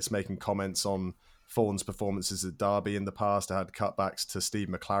pundits making comments on Fawn's performances at Derby in the past. I had cutbacks to Steve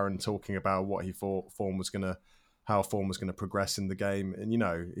McLaren talking about what he thought how Fawn was gonna progress in the game, and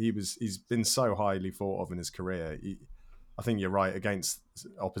he's been so highly thought of in his career. I think you're right, against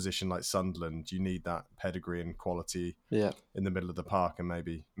opposition like Sunderland, you need that pedigree and quality in the middle of the park, and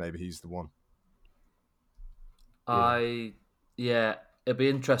maybe he's the one. It'd be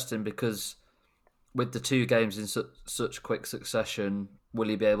interesting because with the 2 games in such quick succession, will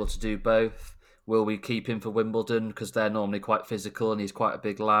he be able to do both? Will we keep him for Wimbledon because they're normally quite physical and he's quite a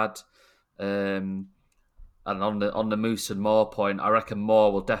big lad? And on the Moose and Moore point, I reckon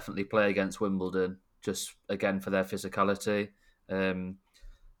Moore will definitely play against Wimbledon, just again for their physicality.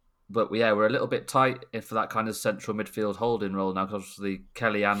 But we're a little bit tight for that kind of central midfield holding role now because obviously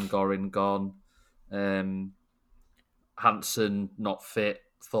Kelly and Gorin gone, Hansen not fit,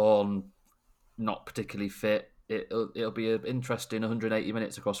 Thorne not particularly fit. It'll be an interesting 180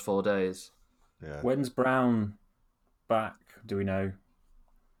 minutes across 4 days. Yeah. When's Brown back? Do we know?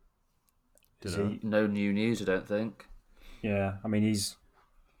 No new news, I don't think. Yeah, I mean, he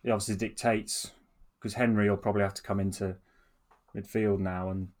obviously dictates because Henry will probably have to come into midfield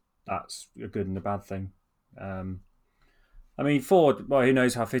now, and that's a good and a bad thing. I mean, Ford, well, who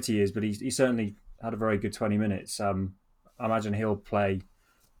knows how fit he is, but he certainly had a very good 20 minutes. I imagine he'll play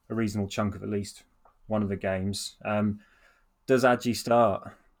a reasonable chunk of at least one of the games. Does Adji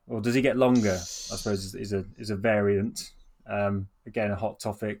start, or does he get longer? I suppose is a variant. Again, a hot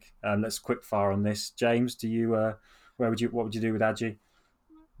topic. Let's quick fire on this. James, do you? What would you do with Adji?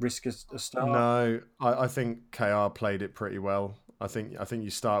 Risk a start? No, I think KR played it pretty well. I think you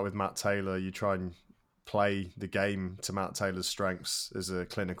start with Matt Taylor. You try and play the game to Matt Taylor's strengths as a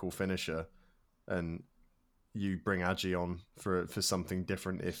clinical finisher, and you bring Adji on for something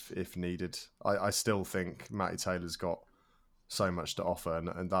different if needed. I still think Matty Taylor's got so much to offer,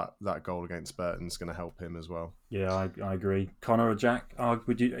 and that goal against Burton's going to help him as well. Yeah, I agree. Connor or Jack,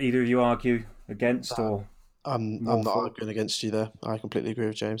 would you either of you argue against or? I'm not arguing against you there. I completely agree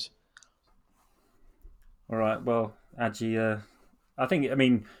with James. All right. Well, Adji, I think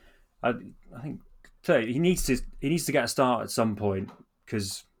he needs to get a start at some point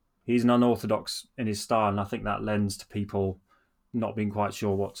because he's an unorthodox in his style, and I think that lends to people not being quite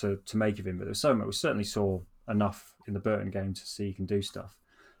sure what to make of him. But there's so much. We certainly saw enough in the Burton game to see he can do stuff.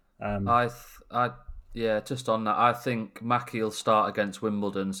 Just on that, I think Mackie will start against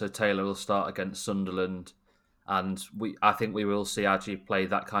Wimbledon, so Taylor will start against Sunderland, and I think we will see Adji play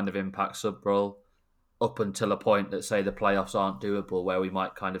that kind of impact sub role up until a point that, say, the playoffs aren't doable, where we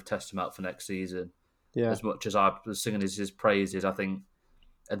might kind of test him out for next season. Yeah. As much as I was singing his praises, I think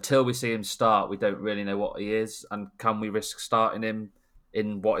until we see him start, we don't really know what he is, and can we risk starting him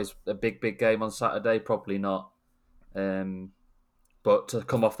in what is a big game on Saturday? Probably not. But to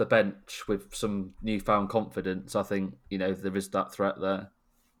come off the bench with some newfound confidence, I think, there is that threat there.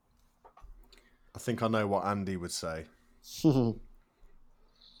 I think I know what Andy would say. To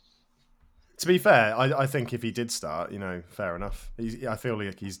be fair, I think if he did start, fair enough. I feel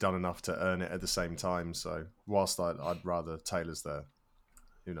like he's done enough to earn it at the same time. So whilst I'd rather Taylor's there,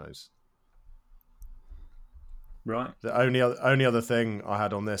 who knows? Right. The only other thing I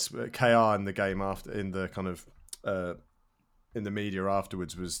had on this, KR in the game in the media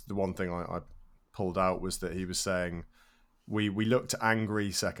afterwards, was the one thing I pulled out was that he was saying we looked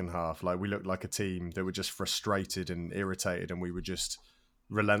angry second half, like we looked like a team that were just frustrated and irritated, and we were just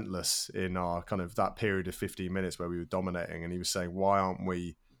relentless in our kind of that period of 15 minutes where we were dominating. And he was saying, why aren't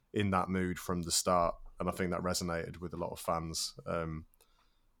we in that mood from the start? And I think that resonated with a lot of fans.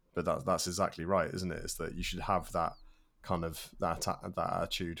 But that's exactly right, isn't it? It's that you should have that kind of that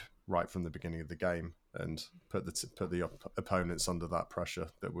attitude right from the beginning of the game and put the opponents under that pressure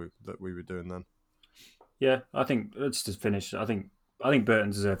that we were doing then. Yeah, I think let's just finish. I think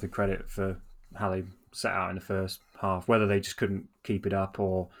Burton deserved the credit for how they set out in the first half. Whether they just couldn't keep it up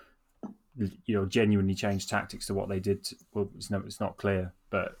or genuinely changed tactics to what they did, it's not clear.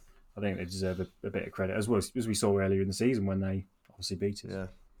 But I think they deserve a bit of credit, as well as we saw earlier in the season when they obviously beat us. Yeah.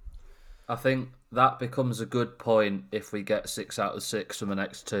 I think that becomes a good point if we get 6 out of 6 from the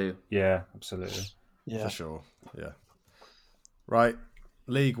next 2. Yeah, absolutely. Yeah, For sure. Yeah. Right.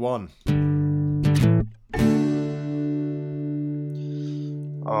 League One.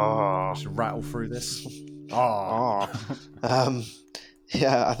 Oh, Should rattle through this. yeah.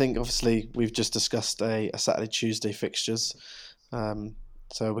 I think obviously we've just discussed a Saturday Tuesday fixtures,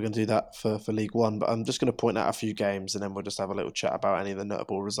 so we're going to do that for League One. But I'm just going to point out a few games, and then we'll just have a little chat about any of the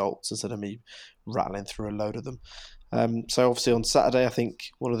notable results instead of me rattling through a load of them. So obviously on Saturday, I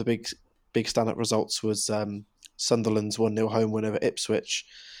think one of the big stand-up results was Sunderland's 1-0 home win over Ipswich,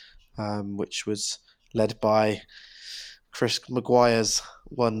 which was led by Chris Maguire's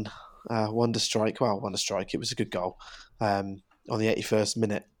wonder strike. It was a good goal on the 81st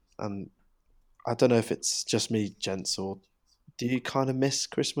minute. And I don't know if it's just me, gents, or do you kind of miss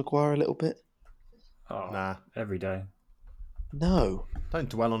Chris Maguire a little bit? Oh, Nah. every day. No. Don't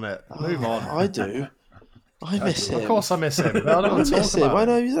dwell on it. Move on. I do. I miss him. Of course I miss him. I don't want to talk about I him.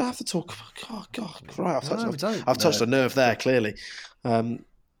 know you don't have to talk about. God, right. I've touched a nerve there. Clearly, I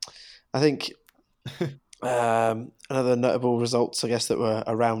think another notable results, I guess, that were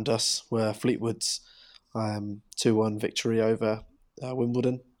around us were Fleetwood's 2-1 victory over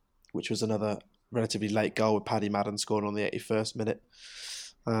Wimbledon, which was another relatively late goal with Paddy Madden scoring on the 81st minute.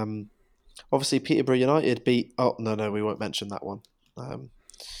 Obviously, Peterborough United beat. Oh no, we won't mention that one.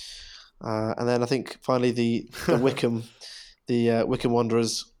 And then I think finally the Wycombe, Wycombe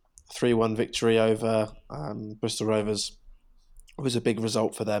Wanderers 3-1 victory over Bristol Rovers was a big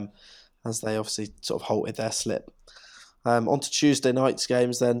result for them, as they obviously sort of halted their slip. On to Tuesday night's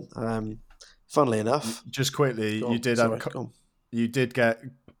games then. Funnily enough, just quickly,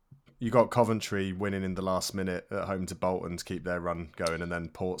 you got Coventry winning in the last minute at home to Bolton to keep their run going, and then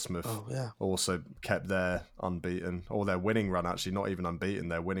Portsmouth also kept their unbeaten, or their winning run, actually, not even unbeaten,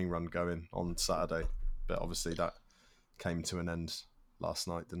 their winning run going on Saturday. But obviously that came to an end last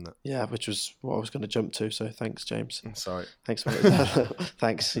night, didn't it? Yeah, which was what I was going to jump to, so thanks, James. Sorry. Thanks, mate.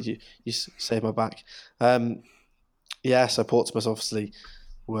 Thanks, you saved my back. So Portsmouth obviously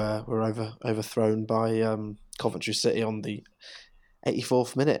were overthrown by Coventry City on the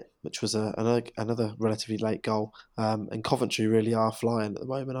 84th minute, which was another relatively late goal. And Coventry really are flying at the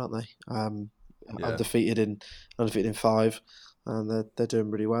moment, aren't they? Undefeated in 5, and they're doing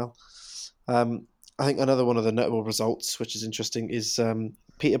really well. I think another one of the notable results, which is interesting, is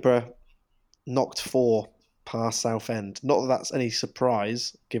Peterborough knocked 4 past Southend. Not that that's any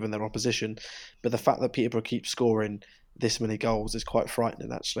surprise given their opposition, but the fact that Peterborough keeps scoring this many goals is quite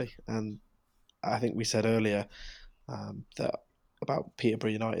frightening, actually. And I think we said earlier that about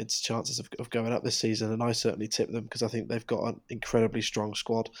Peterborough United's chances of going up this season, and I certainly tip them because I think they've got an incredibly strong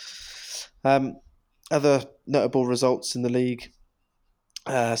squad. Other notable results in the league: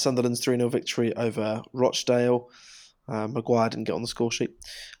 Sunderland's 3-0 victory over Rochdale. Maguire didn't get on the score sheet.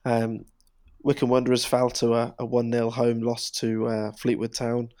 Wycombe Wanderers fell to a 1-0 home loss to Fleetwood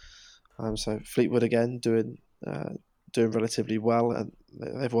Town. So Fleetwood again doing relatively well, and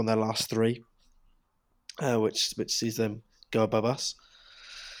they've won their last 3, which sees them go above us.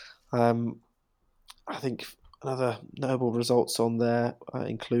 I think other notable results on there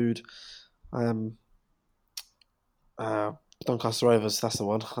include Doncaster Rovers. That's the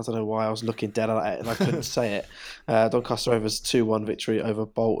one. I don't know why I was looking dead at it and I couldn't say it. Doncaster Rovers 2-1 victory over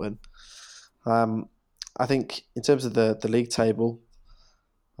Bolton. I think in terms of the league table,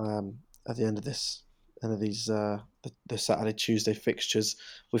 at the end of these the Saturday Tuesday fixtures,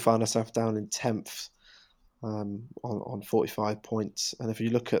 we find ourselves down in 10th. On 45 points, and if you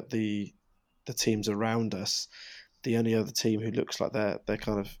look at the teams around us, the only other team who looks like they're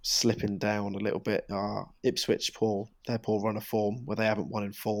kind of slipping down a little bit are Ipswich. Their poor run of form where they haven't won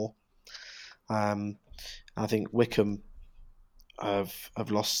in 4. I think Wycombe have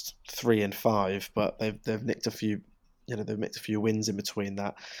lost 3 and 5, but they've nicked a few. They've nicked a few wins in between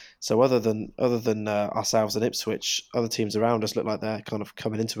that. So other than ourselves and Ipswich, other teams around us look like they're kind of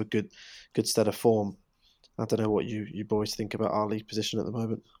coming into a good stead of form. I don't know what you boys think about our league position at the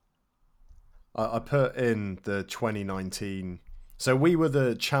moment. I put in the 2019. So we were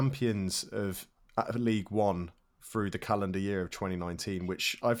the champions of League One through the calendar year of 2019,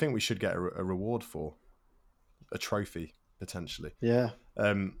 which I think we should get a reward for, a trophy potentially. Yeah,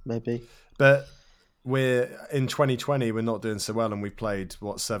 maybe. But we're in 2020. We're not doing so well, and we played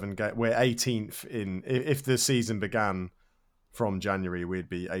 7 games. We're 18th in. If the season began from January, we'd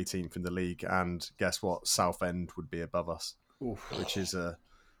be 18th in the league, and guess what? Southend would be above us, which is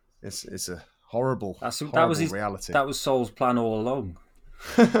it's a horrible reality. That was Sol's plan all along.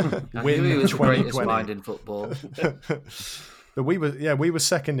 I knew he was the greatest mind in football. But we were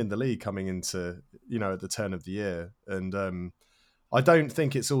second in the league coming into, at the turn of the year. And I don't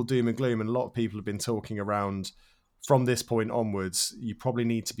think it's all doom and gloom. And a lot of people have been talking around from this point onwards, you probably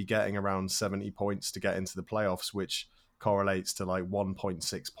need to be getting around 70 points to get into the playoffs, which correlates to like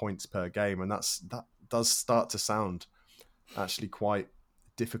 1.6 points per game. And that does start to sound actually quite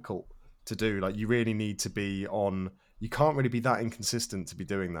difficult to do. Like, you really need to be on, you can't really be that inconsistent to be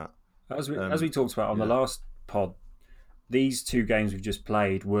doing that. As we talked about on the last pod, these two games we've just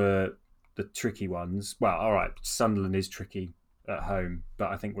played were the tricky ones. Well, all right, Sunderland is tricky at home, but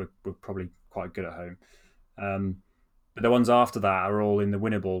I think we're probably quite good at home. But the ones after that are all in the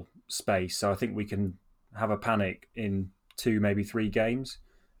winnable space, so I think we can have a panic in 2, maybe 3 games.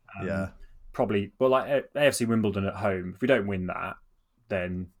 Probably. Well, like AFC Wimbledon at home, if we don't win that,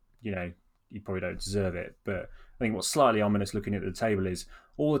 then you probably don't deserve it. But I think what's slightly ominous looking at the table is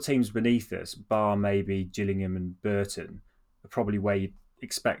all the teams beneath us, bar maybe Gillingham and Burton, are probably where you'd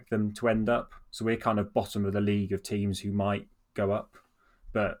expect them to end up. So we're kind of bottom of the league of teams who might go up.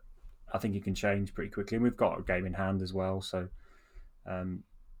 But I think it can change pretty quickly. And we've got a game in hand as well. So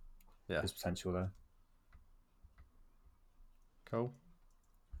there's potential there. Cool.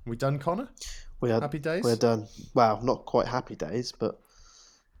 We done, Connor? Happy days? We're done. Wow, not quite happy days, but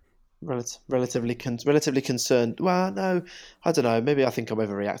relatively concerned. Well, no, I don't know. Maybe I think I'm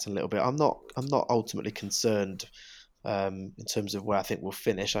overreacting a little bit. I'm not ultimately concerned in terms of where I think we'll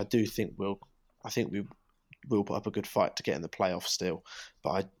finish. I do think we will put up a good fight to get in the playoffs still.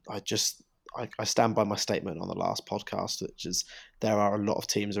 But I stand by my statement on the last podcast, which is there are a lot of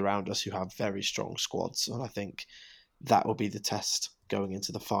teams around us who have very strong squads, and I think that will be the test going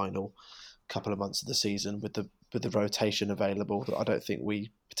into the final couple of months of the season with the rotation available that I don't think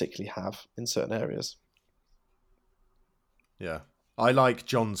we particularly have in certain areas. Yeah. I like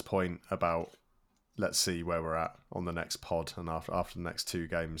John's point about let's see where we're at on the next pod and after the next 2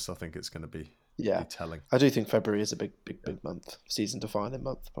 games. I think it's going to be telling. I do think February is a big month, season defining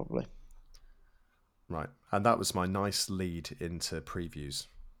month probably. Right. And that was my nice lead into previews.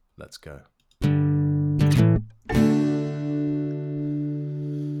 Let's go.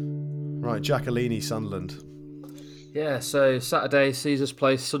 Right, Giacalini, Sunderland. Yeah, so Saturday sees us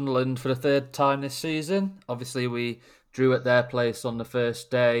play Sunderland for the 3rd time this season. Obviously, we drew at their place on the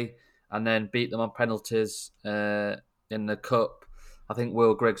first day and then beat them on penalties in the Cup. I think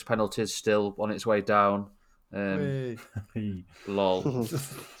Will Grigg's penalty is still on its way down. Lol.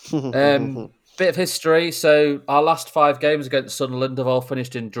 Bit of history. So our last 5 games against Sunderland have all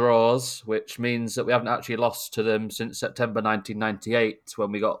finished in draws, which means that we haven't actually lost to them since September 1998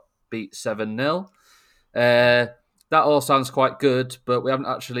 when we got beat 7-0. That all sounds quite good, but we haven't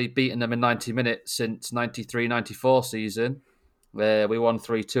actually beaten them in 90 minutes since 93-94 season, where we won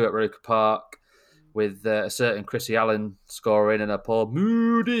 3-2 at Roker Park with a certain Chrissy Allen scoring and a poor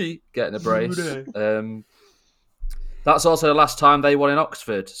Moody getting a brace. That's also the last time they won in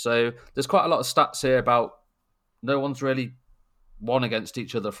Oxford. So there's quite a lot of stats here about no one's really won against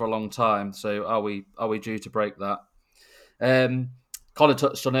each other for a long time. So are we due to break that? Connor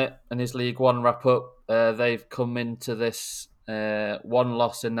touched on it in his League One wrap-up. They've come into this 1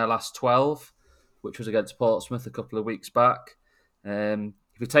 loss in their last 12, which was against Portsmouth a couple of weeks back.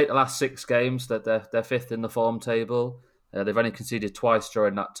 If you take the last 6 games, they're 5th in the form table. They've only conceded twice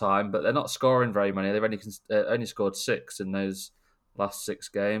during that time, but they're not scoring very many. They've only scored 6 in those last 6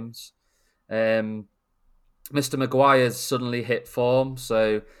 games. Mr. Maguire's suddenly hit form,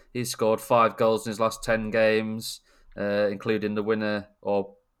 so he's scored 5 goals in his last 10 games. Including the winner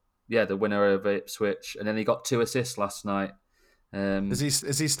over Ipswich, and then he got 2 assists last night.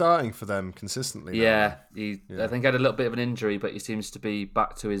 Is he starting for them consistently now? Yeah, I think he had a little bit of an injury, but he seems to be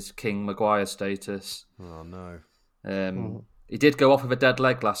back to his King Maguire status. Oh no! He did go off with a dead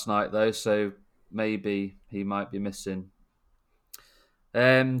leg last night though, so maybe he might be missing.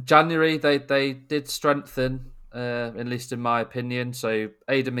 January they did strengthen. At least in my opinion. So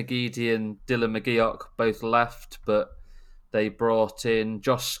Aidan McGeady and Dylan McGeoch both left, but they brought in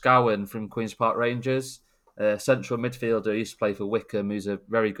Josh Scowen from Queen's Park Rangers, a central midfielder who used to play for Wickham, who's a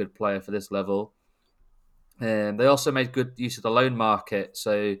very good player for this level. They also made good use of the loan market.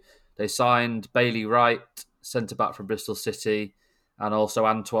 So they signed Bailey Wright, centre-back from Bristol City, and also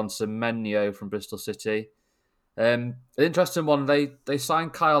Antoine Semenyo from Bristol City. An interesting one, they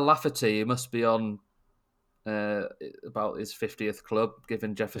signed Kyle Lafferty, who must be on about his 50th club,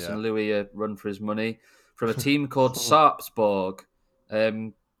 giving Jefferson Louis a run for his money, from a team called Sarpsborg.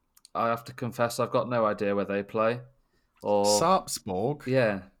 I have to confess, I've got no idea where they play. Sarpsborg?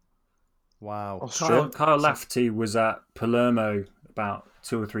 Yeah. Wow. Kyle Lafferty was at Palermo about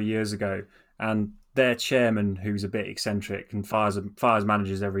 2 or 3 years ago, and their chairman, who's a bit eccentric and fires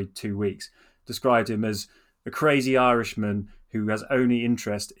managers every 2 weeks, described him as a crazy Irishman who has only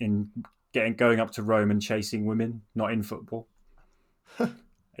interest in going up to Rome and chasing women, not in football.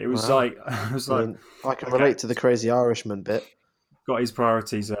 It was like I can relate to the crazy Irishman bit. Got his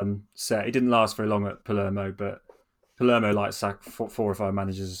priorities set. He didn't last very long at Palermo, but Palermo like sack 4 or 5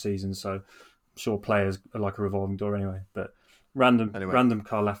 managers a season, so I'm sure players are like a revolving door anyway. But random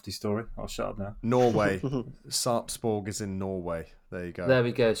Carl Lafferty story. I'll shut up now. Norway. Sarpsborg is in Norway. There you go. There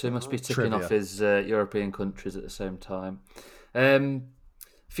we go. So he must be ticking off his European countries at the same time.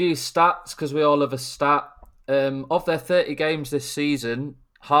 Few stats, because we all love a stat. Of their 30 games this season,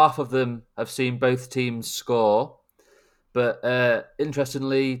 half of them have seen both teams score. But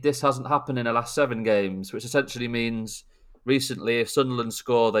interestingly, this hasn't happened in the last 7 games, which essentially means recently if Sunderland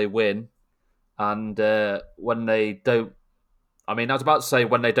score, they win. And when they don't... I mean, I was about to say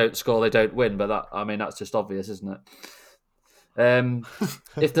when they don't score, they don't win, but that's just obvious, isn't it?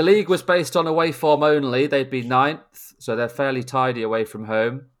 If the league was based on away form only, they'd be 9th, so they're fairly tidy away from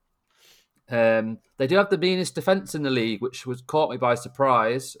home. They do have the meanest defence in the league, which caught me by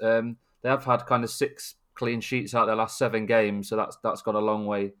surprise. They have had kind of 6 clean sheets out their last 7 games, so that's got a long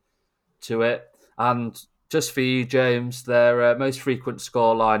way to it. And just for you, James, their most frequent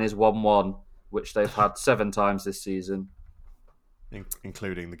score line is 1-1, which they've had 7 times this season.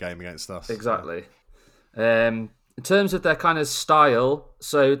 Including the game against us. Exactly. In terms of their kind of style,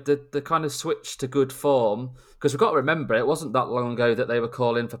 so the kind of switch to good form, because we've got to remember, it wasn't that long ago that they were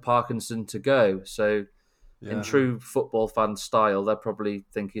calling for Parkinson to go. So in true football fan style, they probably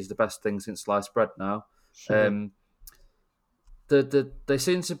think he's the best thing since sliced bread now. They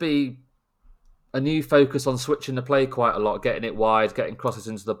seem to be a new focus on switching the play quite a lot, getting it wide, getting crosses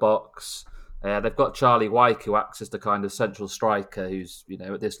into the box. They've got Charlie Wyke, who acts as the kind of central striker, who's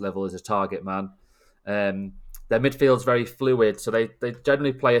at this level is a target man. Their midfield's very fluid, so they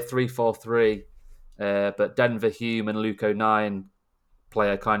generally play a 3-4-3, but Denver Hume and Luke O'Nien play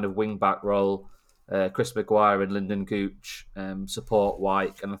a kind of wing-back role. Chris Maguire and Lyndon Gooch support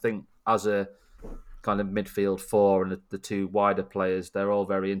Wyke, and I think as a kind of midfield 4 and the 2 wider players, they're all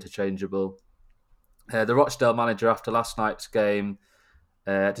very interchangeable. The Rochdale manager after last night's game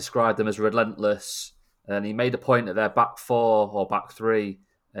described them as relentless, and he made a point that their back 4 or back 3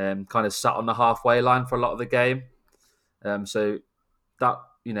 kind of sat on the halfway line for a lot of the game. So that,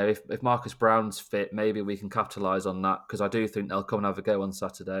 if Marcus Brown's fit, maybe we can capitalise on that, because I do think they'll come and have a go on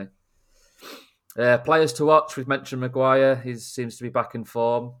Saturday. Players to watch, we've mentioned Maguire, he seems to be back in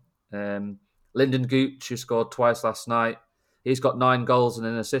form. Lyndon Gooch, who scored twice last night, he's got 9 goals and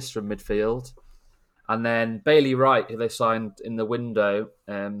an assist from midfield. And then Bailey Wright, who they signed in the window,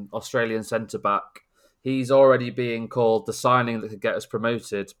 Australian centre-back, he's already being called the signing that could get us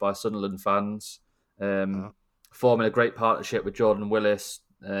promoted by Sunderland fans, forming a great partnership with Jordan Willis.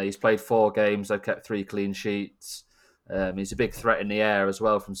 He's played 4 games, they've kept 3 clean sheets. He's a big threat in the air as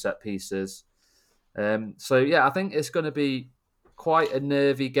well from set pieces. I think it's going to be quite a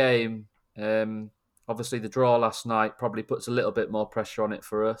nervy game. Obviously, the draw last night probably puts a little bit more pressure on it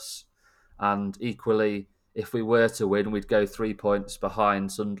for us. And equally, if we were to win, we'd go 3 points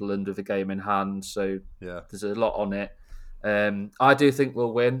behind Sunderland with the game in hand. So there's a lot on it. I do think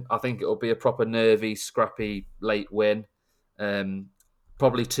we'll win. I think it'll be a proper nervy, scrappy, late win.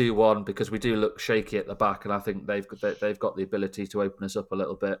 Probably 2-1, because we do look shaky at the back, and I think they've got the ability to open us up a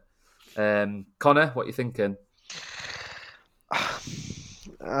little bit. Connor, what are you thinking?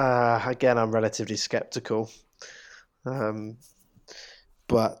 Again, I'm relatively sceptical.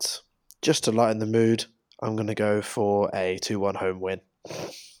 But just to lighten the mood, I'm going to go for a 2-1 home win.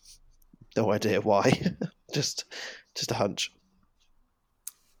 No idea why. just a hunch.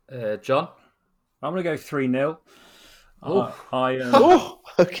 John? I'm going to go 3-0.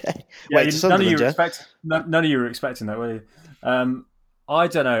 Okay. Yeah, Wait, none of you were expecting that, were you? I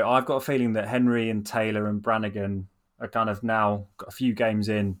don't know. I've got a feeling that Henry and Taylor and Brannigan are kind of now got a few games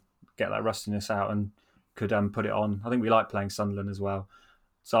in, get that rustiness out, and could put it on. I think we like playing Sunderland as well.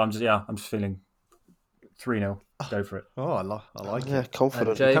 So I'm just feeling 3-0. Go for it. Oh, I like it. Yeah,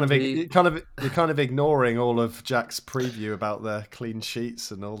 confident. You're kind of ignoring all of Jack's preview about their clean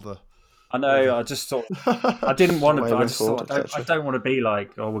sheets and all the. I know. I just thought I didn't want to. I don't want to be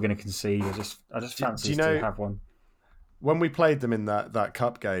like, we're going to concede. I just fancy to have one. When we played them in that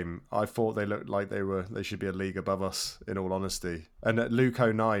cup game, I thought they looked like they should be a league above us, in all honesty. And Luke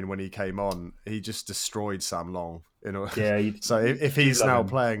O'Nien, when he came on, he just destroyed Sam Long. So if he's now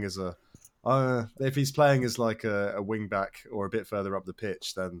playing as if he's playing as like a wing back or a bit further up the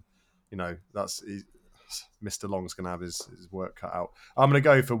pitch, then Mr. Long's going to have his work cut out. I'm going to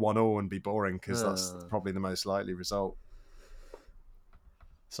go for 1-1 and be boring because that's probably the most likely result.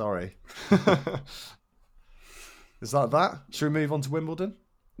 Sorry. Is that? Should we move on to Wimbledon?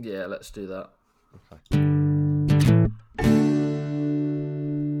 Yeah, let's do that. Okay.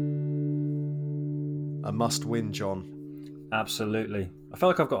 A must win, John. Absolutely. I feel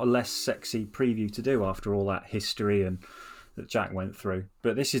like I've got a less sexy preview to do after all that history and that Jack went through.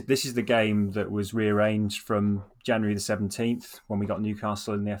 But this is the game that was rearranged from January the 17th when we got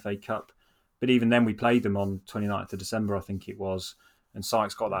Newcastle in the FA Cup. But even then we played them on 29th of December, I think it was. And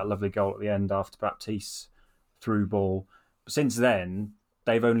Sykes got that lovely goal at the end after Baptiste's through ball. But since then,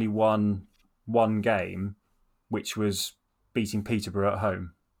 they've only won one game, which was beating Peterborough at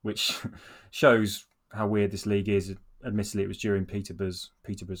home, which shows how weird this league is. Admittedly, it was during Peterborough's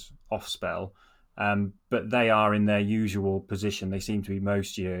off spell. But they are in their usual position. They seem to be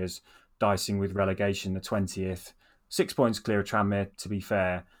most years dicing with relegation, the 20th. 6 points clear of Tranmere, to be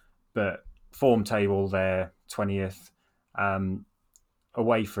fair. But form table, they're 20th.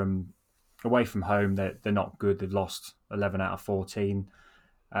 Away from home, they're not good. They've lost 11 out of 14.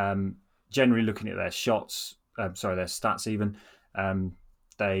 Generally looking at their shots, their stats even,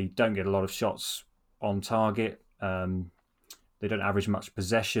 they don't get a lot of shots on target. They don't average much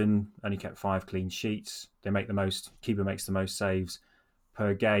possession, only kept 5 clean sheets. Keeper makes the most saves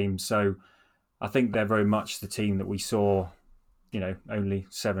per game. So I think they're very much the team that we saw, only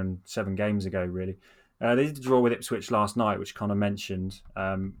seven games ago, really. They did draw with Ipswich last night, which Connor mentioned,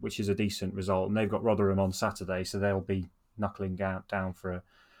 which is a decent result. And they've got Rotherham on Saturday, so they'll be knuckling down for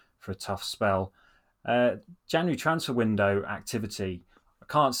a tough spell. January transfer window activity. I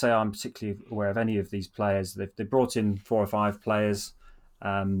can't say I'm particularly aware of any of these players. They've brought in 4 or 5 players,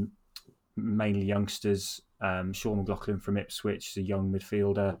 mainly youngsters. Sean McLaughlin from Ipswich is a young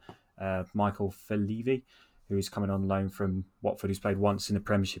midfielder. Michael Felivi, who is coming on loan from Watford, who's played once in the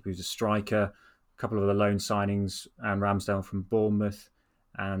Premiership, who's a striker. A couple of other loan signings, and Ramsdale from Bournemouth,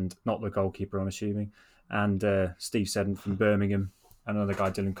 and not the goalkeeper, I'm assuming, and Steve Seddon from Birmingham, and another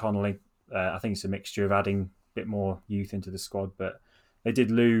guy, Dylan Connolly. I think it's a mixture of adding a bit more youth into the squad, but they did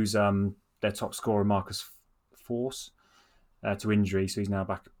lose their top scorer, Marcus Force, to injury, so he's now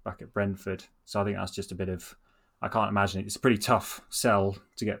back at Brentford. So I think that's just a bit of... I can't imagine it. It's a pretty tough sell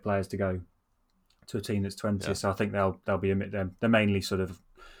to get players to go to a team that's 20. Yeah. So I think they'll be they're mainly sort of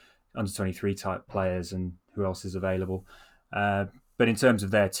under 23 type players, and who else is available. But in terms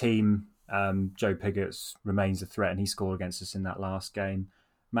of their team, Joe Pigott remains a threat, and he scored against us in that last game.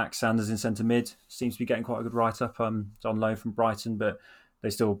 Max Sanders in centre mid seems to be getting quite a good write up on loan from Brighton, but they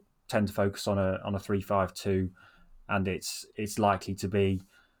still tend to focus on a 3-5-2, and it's likely to be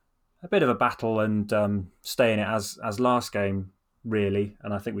a bit of a battle and stay in it as last game, really.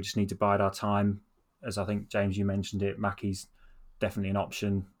 And I think we just need to bide our time. As I think, James, you mentioned it, Mackey's definitely an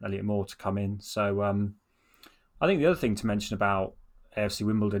option. Elliot Moore to come in. So I think the other thing to mention about AFC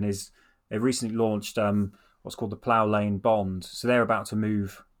Wimbledon is they've recently launched what's called the Plough Lane Bond. So they're about to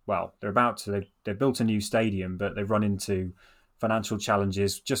move. Well, they've built a new stadium, but they've run into financial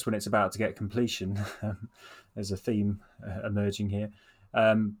challenges just when it's about to get completion. There's a theme emerging here.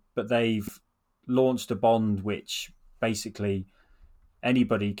 But they've launched a bond which basically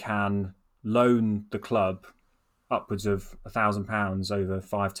anybody can loan the club upwards of £1,000 over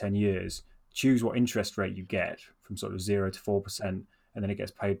 5-10 years, choose what interest rate you get from sort of 0 to 4%, and then it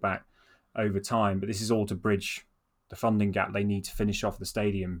gets paid back over time. But this is all to bridge the funding gap they need to finish off the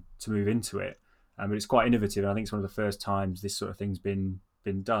stadium to move into it. But it's quite innovative, and I think it's one of the first times this sort of thing's been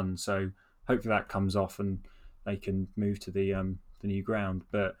done. So hopefully that comes off and they can move to the new ground.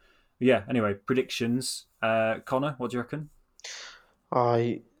 But yeah, anyway, predictions. Connor, what do you reckon?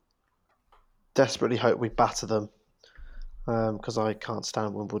 I desperately hope we batter them because I can't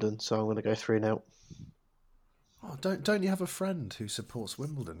stand Wimbledon, so I'm going to go 3-0. Oh, don't you have a friend who supports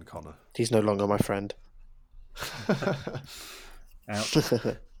Wimbledon, Connor? He's no longer my friend.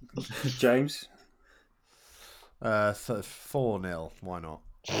 Out. James? 4-0. Why not?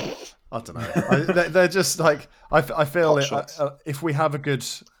 I don't know. They're just like I feel if we have a good,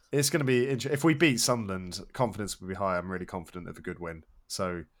 it's going to be if we beat Sunderland, confidence will be high. I'm really confident of a good win.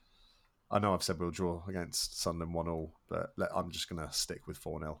 So I know I've said we'll draw against Sunderland 1-1, but I'm just going to stick with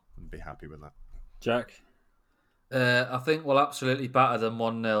 4-0 and be happy with that. Jack? I think we'll absolutely batter them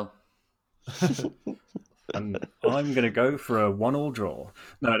 1-0. And I'm going to go for a 1-1 draw.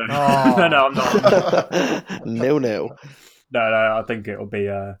 No, oh. no, I'm not. 0-0. No, I think it'll be.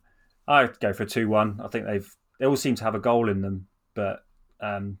 I'd go for a 2-1. I think they all seem to have a goal in them, but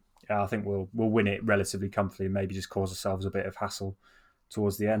I think we'll win it relatively comfortably and maybe just cause ourselves a bit of hassle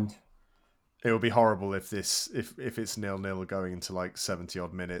towards the end. it would be horrible if it's 0-0 going into like 70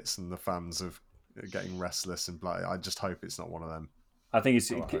 odd minutes and the fans are getting restless and blah. I just hope it's not one of them. I think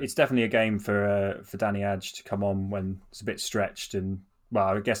it's definitely a game for Danny Adge to come on when it's a bit stretched, and well,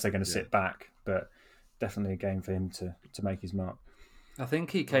 I guess they're going to sit back, but definitely a game for him to make his mark. I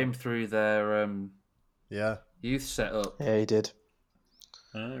think he came through their youth setup. Yeah, he did.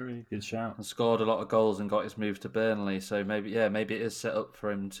 Really good shout. And scored a lot of goals and got his move to Burnley. So maybe it is set up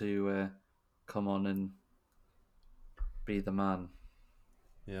for him to come on and be the man.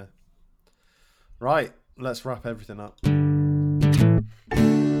 Yeah. Right, let's wrap everything up.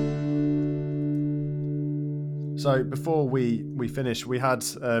 So before we finish, we had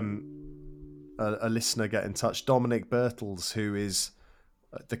a listener get in touch, Dominic Bertels, who is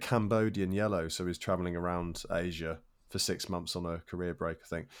the Cambodian Yellow, so he's travelling around Asia for 6 months on a career break, I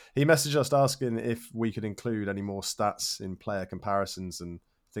think. He messaged us asking if we could include any more stats in player comparisons and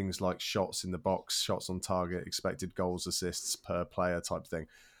things like shots in the box, shots on target, expected goals, assists per player type thing.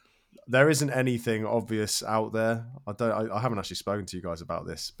 There isn't anything obvious out there. I haven't actually spoken to you guys about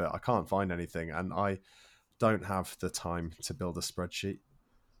this, but I can't find anything, and I don't have the time to build a spreadsheet.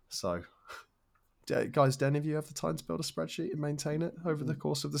 So, guys, do any of you have the time to build a spreadsheet and maintain it over the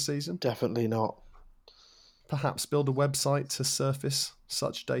course of the season? Definitely not. Perhaps build a website to surface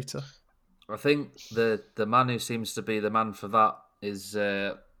such data. I think the man who seems to be the man for that is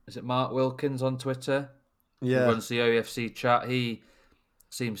it Mark Wilkins on Twitter? Yeah, who runs the OFC chat. He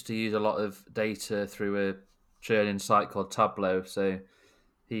seems to use a lot of data through a churning site called Tableau. So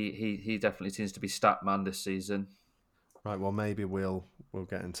he definitely seems to be stat man this season. Right. Well, maybe we'll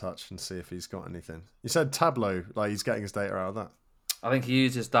get in touch and see if he's got anything. You said Tableau, like he's getting his data out of that. I think he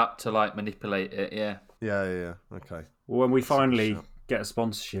uses that to like manipulate it. Yeah. Yeah. Okay. Well, when we finally get a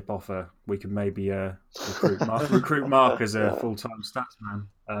sponsorship offer, we can maybe recruit Mark as a full-time stats man.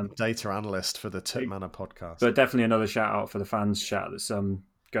 Data analyst for the Tip Manor podcast. But definitely another shout-out for the fans chat that's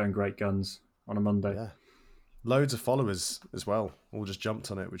going great guns on a Monday. Yeah. Loads of followers as well. All just jumped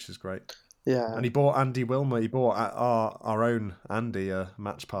on it, which is great. Yeah. And he bought Andy Wilmer. He bought our own Andy a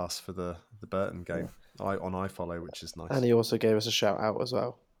match pass for the Burton game on iFollow, which is nice. And he also gave us a shout-out as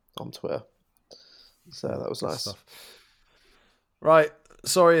well on Twitter. So that was nice. Stuff. Right,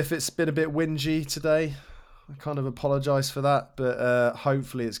 sorry if it's been a bit whingy today. I kind of apologise for that, but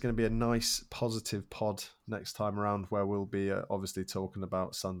hopefully it's going to be a nice, positive pod next time around where we'll be obviously talking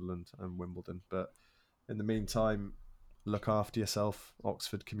about Sunderland and Wimbledon. But in the meantime, look after yourself,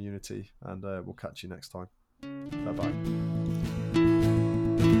 Oxford community, and we'll catch you next time. Bye-bye.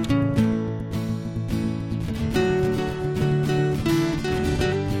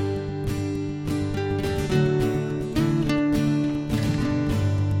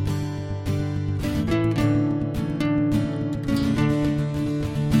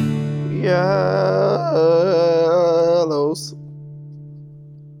 Yellows.